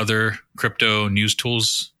other crypto news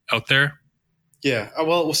tools out there? Yeah.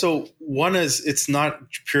 Well, so one is it's not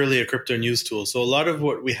purely a crypto news tool. So a lot of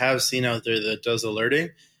what we have seen out there that does alerting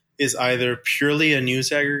is either purely a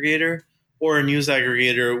news aggregator or a news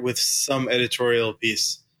aggregator with some editorial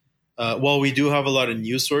piece. While we do have a lot of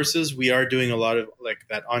news sources, we are doing a lot of like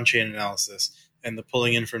that on-chain analysis and the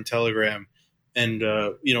pulling in from Telegram. And,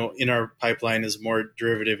 in our pipeline is more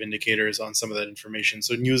derivative indicators on some of that information.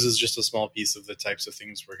 So news is just a small piece of the types of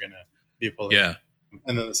things we're going to be pulling in.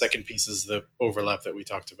 And then the second piece is the overlap that we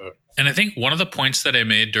talked about. And I think one of the points that I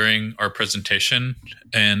made during our presentation,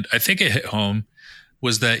 and I think it hit home,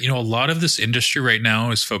 was that, a lot of this industry right now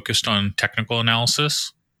is focused on technical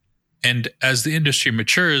analysis. And as the industry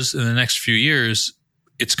matures in the next few years,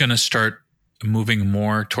 it's going to start moving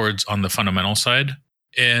more towards on the fundamental side.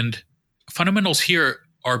 And fundamentals here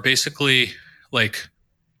are basically like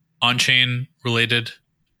on-chain related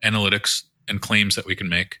analytics and claims that we can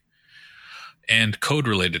make and code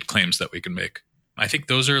related claims that we can make. I think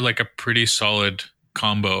those are like a pretty solid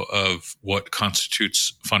combo of what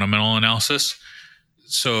constitutes fundamental analysis.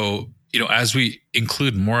 So, as we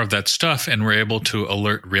include more of that stuff and we're able to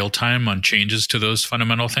alert real time on changes to those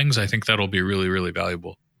fundamental things, I think that'll be really, really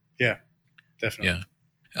valuable. Yeah, definitely.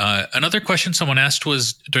 Yeah. Another question someone asked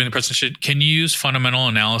was during the presentation, can you use fundamental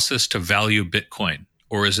analysis to value Bitcoin,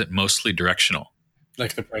 or is it mostly directional?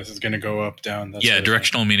 Like the price is going to go up, down?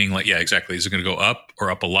 Directional meaning like, exactly. Is it going to go up or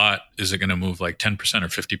up a lot? Is it going to move like 10% or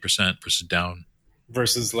 50% versus down?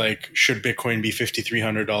 Versus like, should Bitcoin be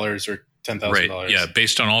 $5,300 or $10,000? Right. Yeah.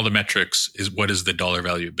 Based on all the metrics is what is the dollar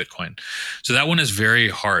value of Bitcoin. So that one is very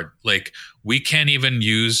hard. Like we can't even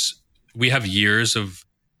we have years of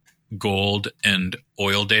gold and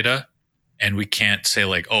oil data, and we can't say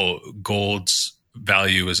like, oh, gold's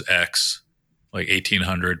value is X, like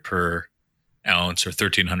 1,800 per ounce or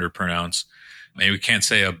 1,300 per ounce. Maybe we can't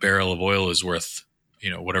say a barrel of oil is worth,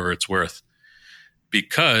 whatever it's worth,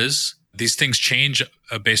 because these things change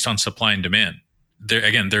based on supply and demand. There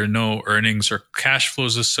are no earnings or cash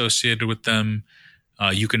flows associated with them.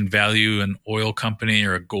 You can value an oil company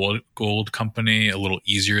or a gold company a little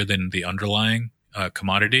easier than the underlying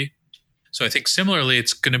commodity. So I think similarly,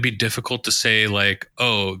 it's going to be difficult to say like,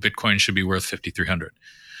 oh, Bitcoin should be worth 5,300.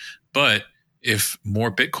 But if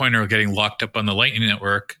more Bitcoin are getting locked up on the Lightning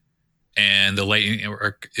Network and the Lightning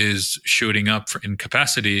Network is shooting up in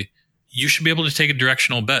capacity, you should be able to take a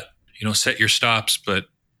directional bet. Set your stops, but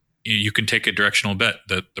you can take a directional bet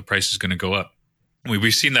that the price is going to go up.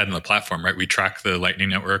 We've seen that in the platform, right? We track the Lightning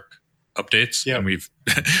Network updates, and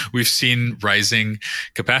we've seen rising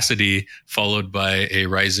capacity followed by a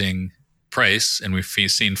rising price, and we've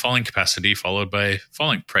seen falling capacity followed by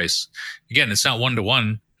falling price. Again, it's not one-to-one.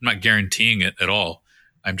 I'm not guaranteeing it at all.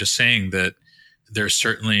 I'm just saying that there's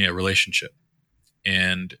certainly a relationship.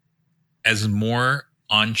 And as more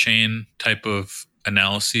on-chain type of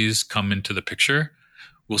analyses come into the picture,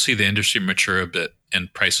 we'll see the industry mature a bit,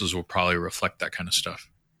 and prices will probably reflect that kind of stuff.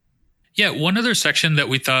 Yeah, one other section that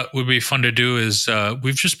we thought would be fun to do is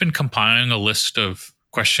we've just been compiling a list of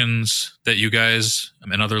questions that you guys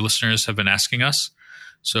and other listeners have been asking us.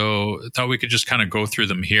 So I thought we could just kind of go through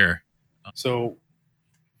them here. So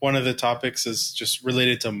one of the topics is just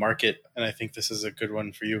related to market, and I think this is a good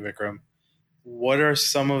one for you, Vikram. What are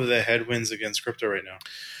some of the headwinds against crypto right now?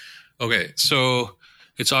 Okay, so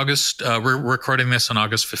it's August. We're recording this on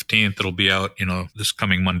August 15th. It'll be out, this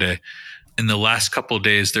coming Monday. In the last couple of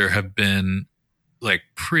days, there have been like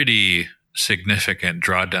pretty significant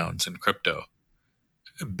drawdowns in crypto.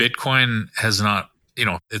 Bitcoin has not,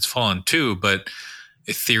 it's fallen too, but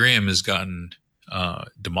Ethereum has gotten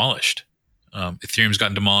demolished. Ethereum's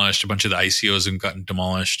gotten demolished. A bunch of the ICOs have gotten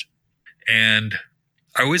demolished. And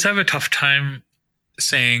I always have a tough time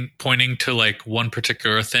pointing to like one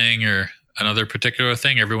particular thing or another particular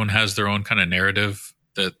thing. Everyone has their own kind of narrative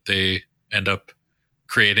that they end up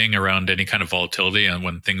creating around any kind of volatility and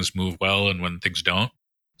when things move well and when things don't.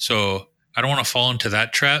 So I don't want to fall into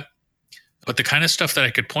that trap. But the kind of stuff that I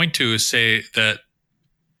could point to is say that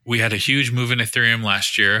we had a huge move in Ethereum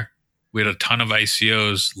last year. We had a ton of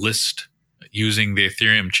ICOs list using the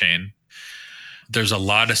Ethereum chain. There's a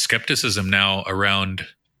lot of skepticism now around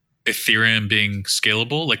Ethereum being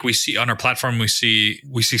scalable. Like we see on our platform, we see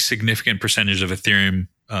significant percentage of Ethereum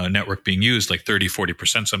network being used, like 30,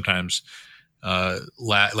 40% sometimes.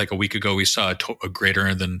 Like a week ago, we saw a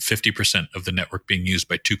greater than 50% of the network being used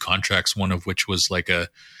by two contracts, one of which was like a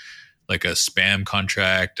spam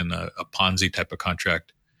contract and a Ponzi type of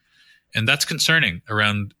contract. And that's concerning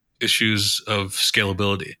around issues of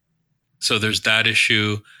scalability. So there's that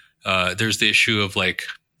issue. There's the issue of like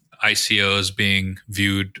ICOs being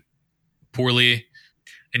viewed poorly.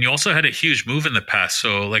 And you also had a huge move in the past.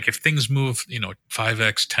 So like if things move,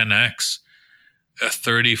 5x, 10x, a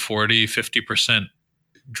 30, 40, 50%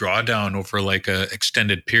 drawdown over like a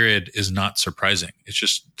extended period is not surprising. It's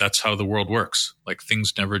just, that's how the world works. Like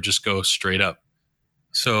things never just go straight up.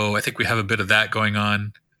 So I think we have a bit of that going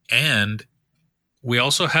on. And we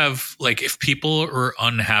also have like, if people are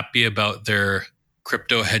unhappy about their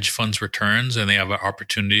crypto hedge funds returns and they have an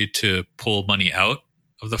opportunity to pull money out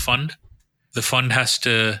of the fund has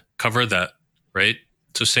to cover that, right?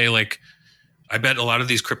 So say like, I bet a lot of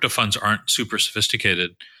these crypto funds aren't super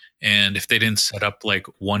sophisticated. And if they didn't set up like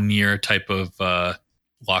 1 year type of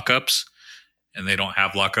lockups and they don't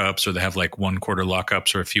have lockups or they have like 1 quarter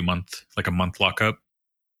lockups or a month lockup,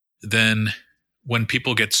 then when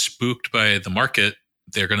people get spooked by the market,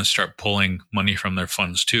 they're going to start pulling money from their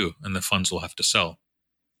funds too. And the funds will have to sell.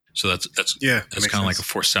 So that's kind of like a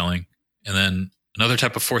forced selling. And then another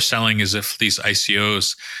type of forced selling is if these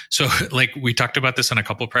ICOs, so like we talked about this on a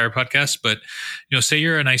couple of prior podcasts, but say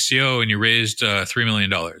you're an ICO and you raised $3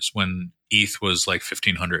 million when ETH was like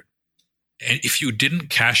 1,500. And if you didn't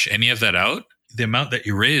cash any of that out, the amount that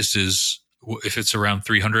you raised is, if it's around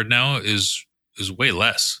 300 now, is way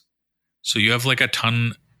less. So you have like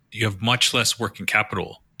you have much less working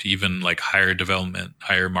capital to even like hire development,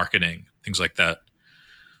 hire marketing, things like that.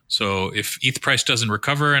 So if ETH price doesn't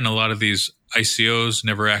recover and a lot of these ICOs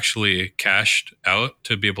never actually cashed out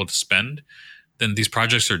to be able to spend, then these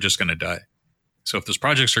projects are just going to die. So if those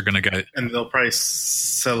projects are going to get... And they'll probably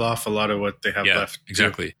sell off a lot of what they have left.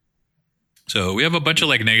 Exactly. So we have a bunch of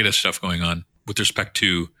like negative stuff going on with respect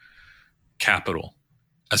to capital.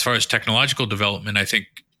 As far as technological development, I think,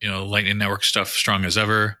 Lightning Network stuff strong as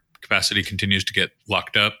ever. Capacity continues to get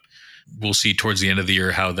locked up. We'll see towards the end of the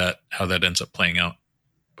year how that ends up playing out.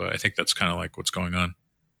 But I think that's kind of like what's going on.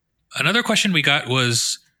 Another question we got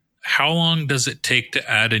was, how long does it take to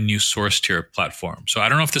add a new source to your platform? So I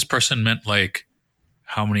don't know if this person meant like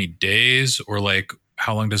how many days or like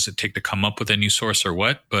how long does it take to come up with a new source or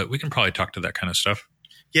what, but we can probably talk to that kind of stuff.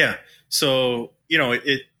 Yeah. So,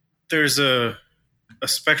 there's a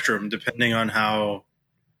spectrum depending on how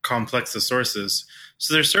complex the source is.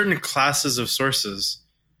 So there's certain classes of sources.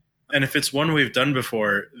 And if it's one we've done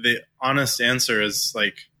before, the honest answer is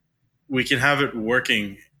like, we can have it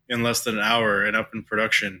working in less than an hour and up in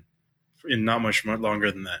production in not much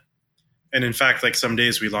longer than that. And in fact, like some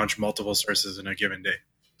days we launch multiple sources in a given day.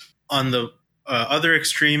 On the other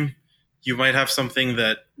extreme, you might have something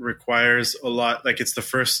that requires a lot, like it's the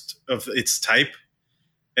first of its type.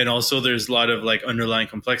 And also there's a lot of like underlying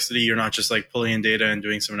complexity. You're not just like pulling in data and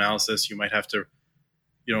doing some analysis. You might have to,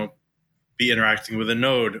 be interacting with a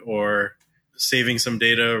node or saving some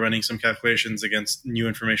data, running some calculations against new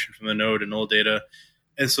information from the node and old data.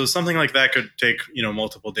 And so something like that could take,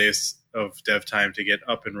 multiple days of dev time to get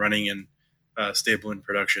up and running and stable in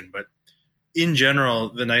production. But in general,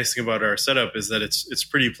 the nice thing about our setup is that it's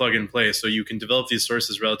pretty plug and play. So you can develop these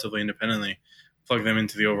sources relatively independently, plug them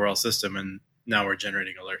into the overall system, and now we're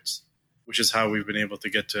generating alerts which is how we've been able to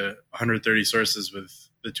get to 130 sources with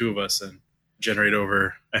the two of us and generate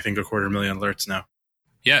over, I think, 250,000 alerts now.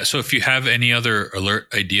 Yeah. So if you have any other alert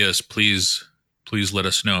ideas, please let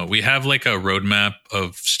us know. We have like a roadmap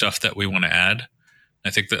of stuff that we want to add.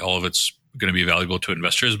 I think that all of it's going to be valuable to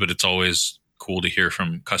investors, but it's always cool to hear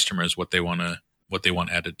from customers what they want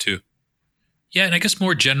added too. Yeah. And I guess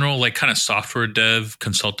more general, like kind of software dev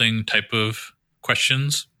consulting type of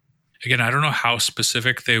questions. Again, I don't know how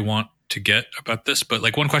specific they want to get about this, but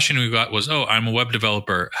like one question we got was, I'm a web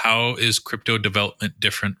developer. How is crypto development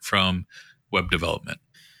different from web development?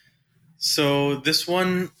 So this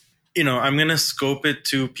one, I'm going to scope it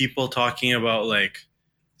to people talking about like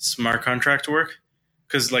smart contract work.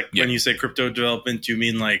 Because when you say crypto development, you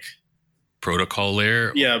mean like protocol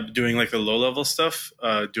layer? Yeah, doing like the low level stuff,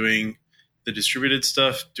 doing the distributed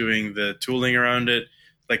stuff, doing the tooling around it.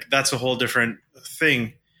 Like that's a whole different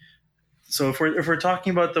thing. So if we're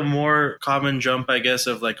talking about the more common jump, I guess,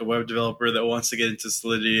 of like a web developer that wants to get into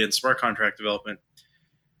Solidity and smart contract development,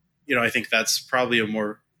 I think that's probably a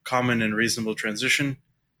more common and reasonable transition.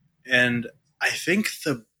 And I think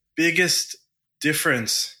the biggest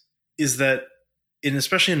difference is that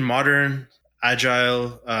especially in modern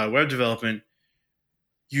agile web development,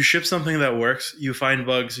 you ship something that works, you find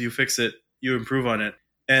bugs, you fix it, you improve on it.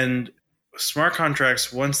 And smart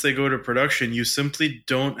contracts, once they go to production, you simply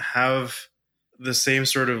don't have the same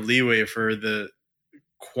sort of leeway for the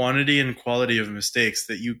quantity and quality of mistakes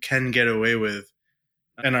that you can get away with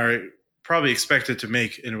and are probably expected to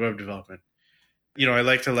make in web development. I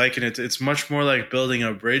like to liken it to, it's much more like building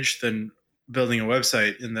a bridge than building a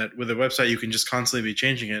website, in that with a website, you can just constantly be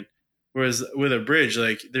changing it. Whereas with a bridge,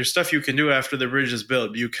 like there's stuff you can do after the bridge is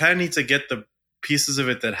built, but you kind of need to get the pieces of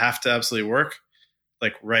it that have to absolutely work,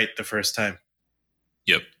 like right the first time.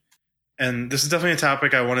 Yep. And this is definitely a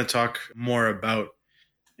topic I want to talk more about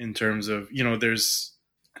in terms of, there's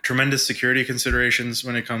tremendous security considerations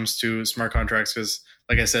when it comes to smart contracts. Because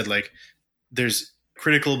like I said, like there's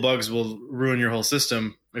critical bugs will ruin your whole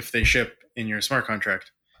system if they ship in your smart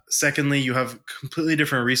contract. Secondly, you have completely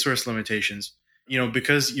different resource limitations.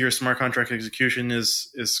 Because your smart contract execution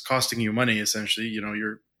is costing you money, essentially,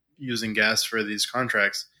 you're using gas for these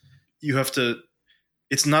contracts. You have to,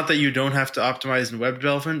 it's not that you don't have to optimize in web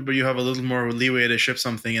development, but you have a little more leeway to ship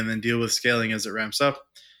something and then deal with scaling as it ramps up.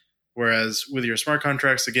 Whereas with your smart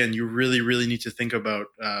contracts, again, you really, really need to think about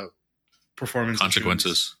performance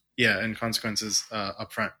consequences. And consequences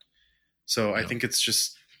up front. So I think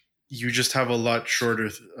it's you just have a lot shorter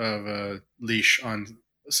of a leash on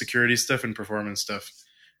security stuff and performance stuff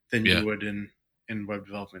than you would in web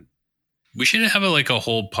development. We should have a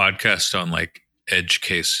whole podcast on like edge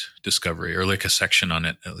case discovery, or like a section on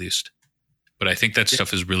it at least. But I think that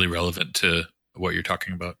stuff is really relevant to what you're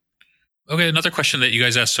talking about. Okay, another question that you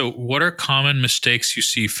guys asked. So what are common mistakes you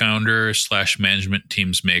see founder/management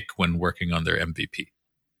teams make when working on their MVP?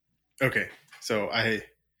 Okay, so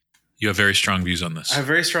you have very strong views on this. I have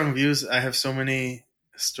very strong views. I have so many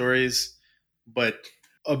stories, but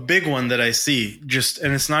a big one that I see,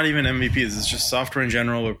 and it's not even MVPs, it's just software in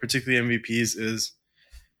general, but particularly MVPs, is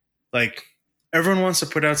like everyone wants to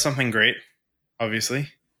put out something great, obviously.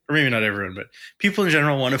 Or maybe not everyone, but people in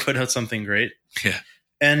general want to put out something great. Yeah.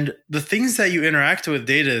 And the things that you interact with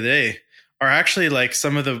day to day are actually like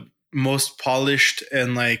some of the most polished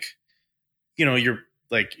and like, your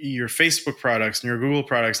Facebook products and your Google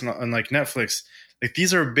products and like Netflix. Like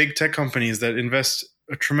these are big tech companies that invest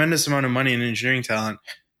a tremendous amount of money and engineering talent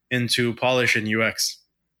into polish and UX.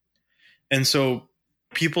 And so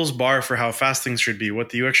people's bar for how fast things should be, what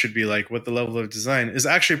the UX should be like, what the level of design is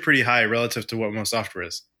actually pretty high relative to what most software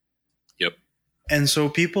is. Yep. And so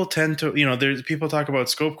people tend to, there's people talk about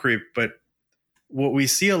scope creep, but what we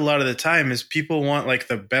see a lot of the time is people want like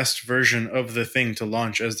the best version of the thing to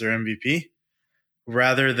launch as their MVP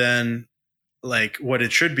rather than like what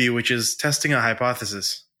it should be, which is testing a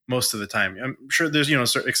hypothesis most of the time. I'm sure there's,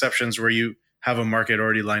 certain exceptions where you have a market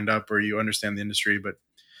already lined up or you understand the industry, but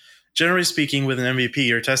generally speaking, with an MVP,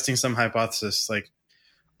 you're testing some hypothesis like,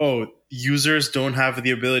 users don't have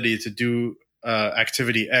the ability to do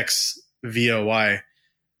activity X via Y.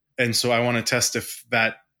 And so I want to test if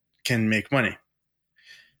that can make money.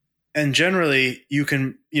 And generally you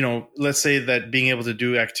can, let's say that being able to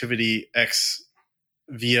do activity X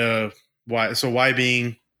via Y, so Y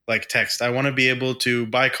being like text. I want to be able to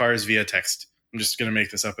buy cars via text. I'm just going to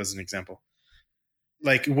make this up as an example.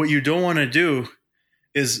 Like what you don't want to do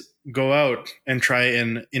is go out and try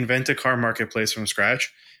and invent a car marketplace from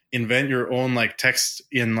scratch, invent your own like text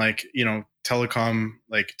in like, telecom,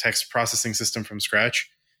 like text processing system from scratch,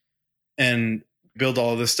 and build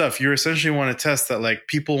all of this stuff. You essentially want to test that like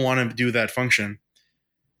people want to do that function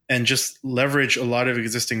and just leverage a lot of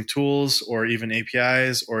existing tools or even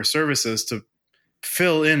APIs or services to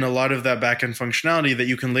fill in a lot of that backend functionality that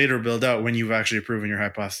you can later build out when you've actually proven your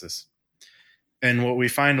hypothesis. And what we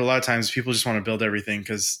find a lot of times, people just want to build everything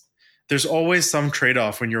because there's always some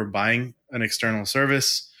trade-off when you're buying an external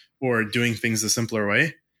service or doing things the simpler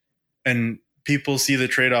way. And people see the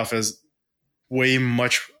trade-off as way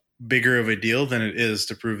much bigger of a deal than it is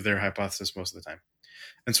to prove their hypothesis most of the time.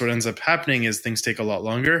 And so what ends up happening is things take a lot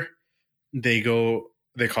longer. They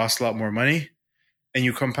cost a lot more money. And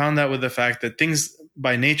you compound that with the fact that things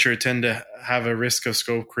by nature tend to have a risk of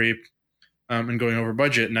scope creep and going over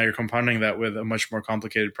budget. Now you're compounding that with a much more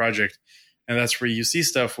complicated project. And that's where you see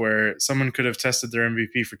stuff where someone could have tested their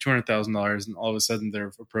MVP for $200,000 and all of a sudden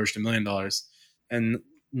they've approached $1 million and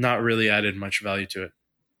not really added much value to it.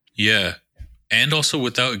 Yeah. And also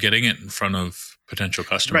without getting it in front of potential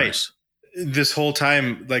customers. Right. This whole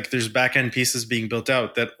time, like there's back-end pieces being built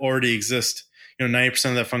out that already exist. 90%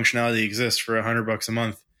 of that functionality exists for $100 a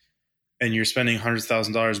month. And you're spending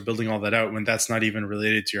 $100,000 building all that out when that's not even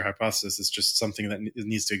related to your hypothesis. It's just something that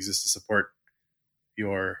needs to exist to support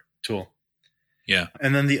your tool. Yeah.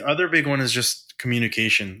 And then the other big one is just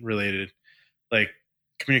communication related, like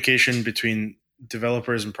communication between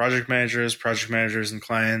developers and project managers and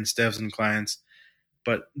clients, devs and clients.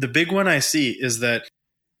 But the big one I see is that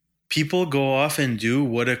people go off and do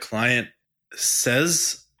what a client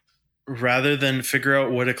says rather than figure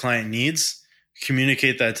out what a client needs,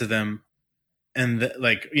 communicate that to them. And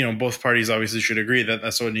both parties obviously should agree that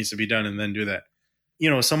that's what needs to be done and then do that.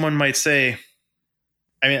 Someone might say,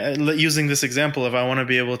 using this example, if I want to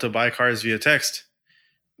be able to buy cars via text,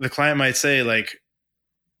 the client might say like,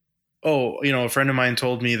 oh, a friend of mine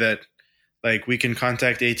told me that like we can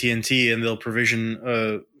contact AT&T and they'll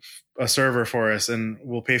provision a server for us and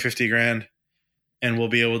we'll pay $50,000 and we'll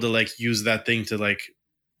be able to like use that thing to like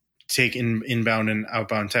take inbound and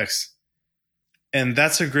outbound text. And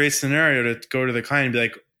that's a great scenario to go to the client and be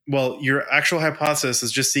like, well, your actual hypothesis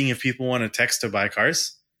is just seeing if people want to text to buy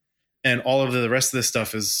cars. And all of the rest of this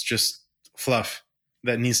stuff is just fluff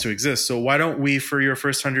that needs to exist. So why don't we, for your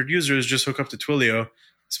first 100 users, just hook up to Twilio,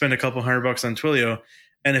 spend a couple $100 on Twilio.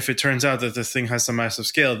 And if it turns out that this thing has some massive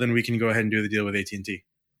scale, then we can go ahead and do the deal with AT&T.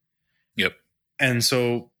 Yep. And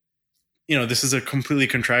so, this is a completely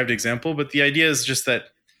contrived example, but the idea is just that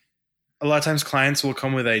a lot of times clients will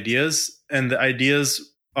come with ideas and the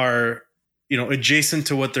ideas are, adjacent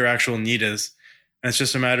to what their actual need is. And it's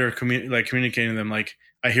just a matter of communicating to them. Like,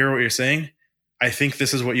 I hear what you're saying. I think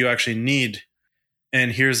this is what you actually need.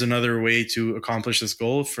 And here's another way to accomplish this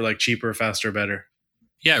goal for like cheaper, faster, better.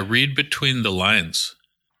 Yeah. Read between the lines.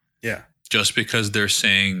 Yeah. Just because they're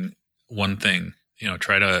saying one thing,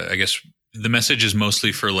 try to, I guess the message is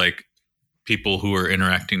mostly for like people who are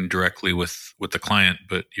interacting directly with the client,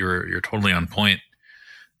 but you're totally on point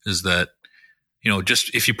is that,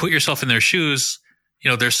 just if you put yourself in their shoes,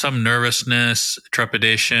 there's some nervousness,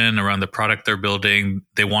 trepidation around the product they're building.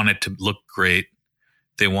 They want it to look great.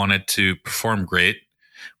 They want it to perform great,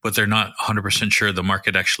 but they're not 100% sure the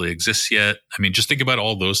market actually exists yet. I mean, just think about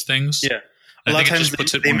all those things. Yeah. I think it just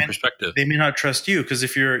puts it in perspective. They may not trust you because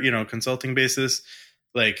if you're, consulting basis,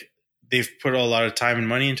 like they've put a lot of time and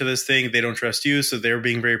money into this thing. They don't trust you. So they're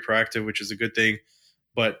being very proactive, which is a good thing.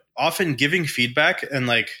 But often giving feedback and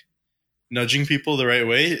like nudging people the right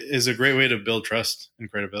way is a great way to build trust and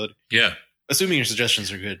credibility. Yeah. Assuming your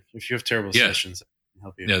suggestions are good. If you have terrible suggestions, that can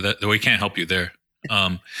help you. Yeah, we can't help you there.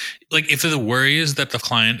 Like if the worry is that the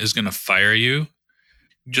client is going to fire you,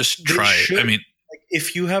 just try it. I mean,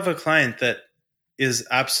 if you have a client that is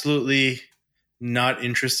absolutely not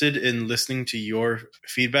interested in listening to your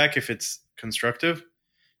feedback, if it's constructive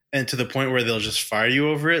and to the point where they'll just fire you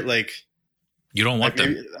over it, like you don't want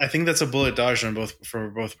them. I think that's a bullet dodged for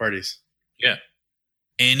both parties. Yeah.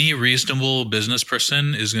 Any reasonable business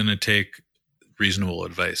person is going to take reasonable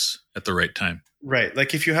advice at the right time. Right.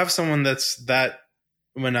 Like if you have someone that's that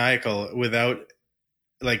maniacal without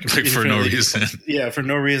like for no reason. For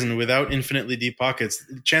no reason, without infinitely deep pockets,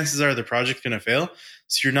 chances are the project's going to fail.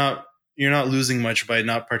 So you're not losing much by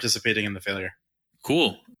not participating in the failure.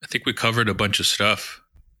 Cool. I think we covered a bunch of stuff.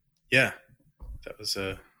 Yeah. That was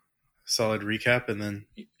a solid recap and then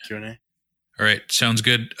Q&A. All right. Sounds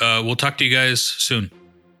good. We'll talk to you guys soon.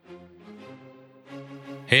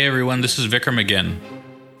 Hey, everyone. This is Vikram again.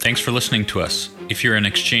 Thanks for listening to us. If you're an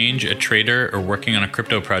exchange, a trader, or working on a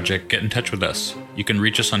crypto project, get in touch with us. You can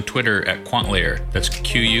reach us on Twitter at QuantLayer. That's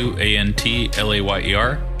QUANTLAYER.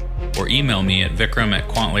 Or email me at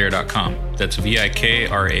vikram@quantlayer.com. That's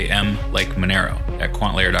VIKRAM like Monero at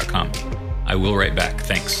quantlayer.com. I will write back.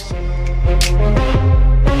 Thanks.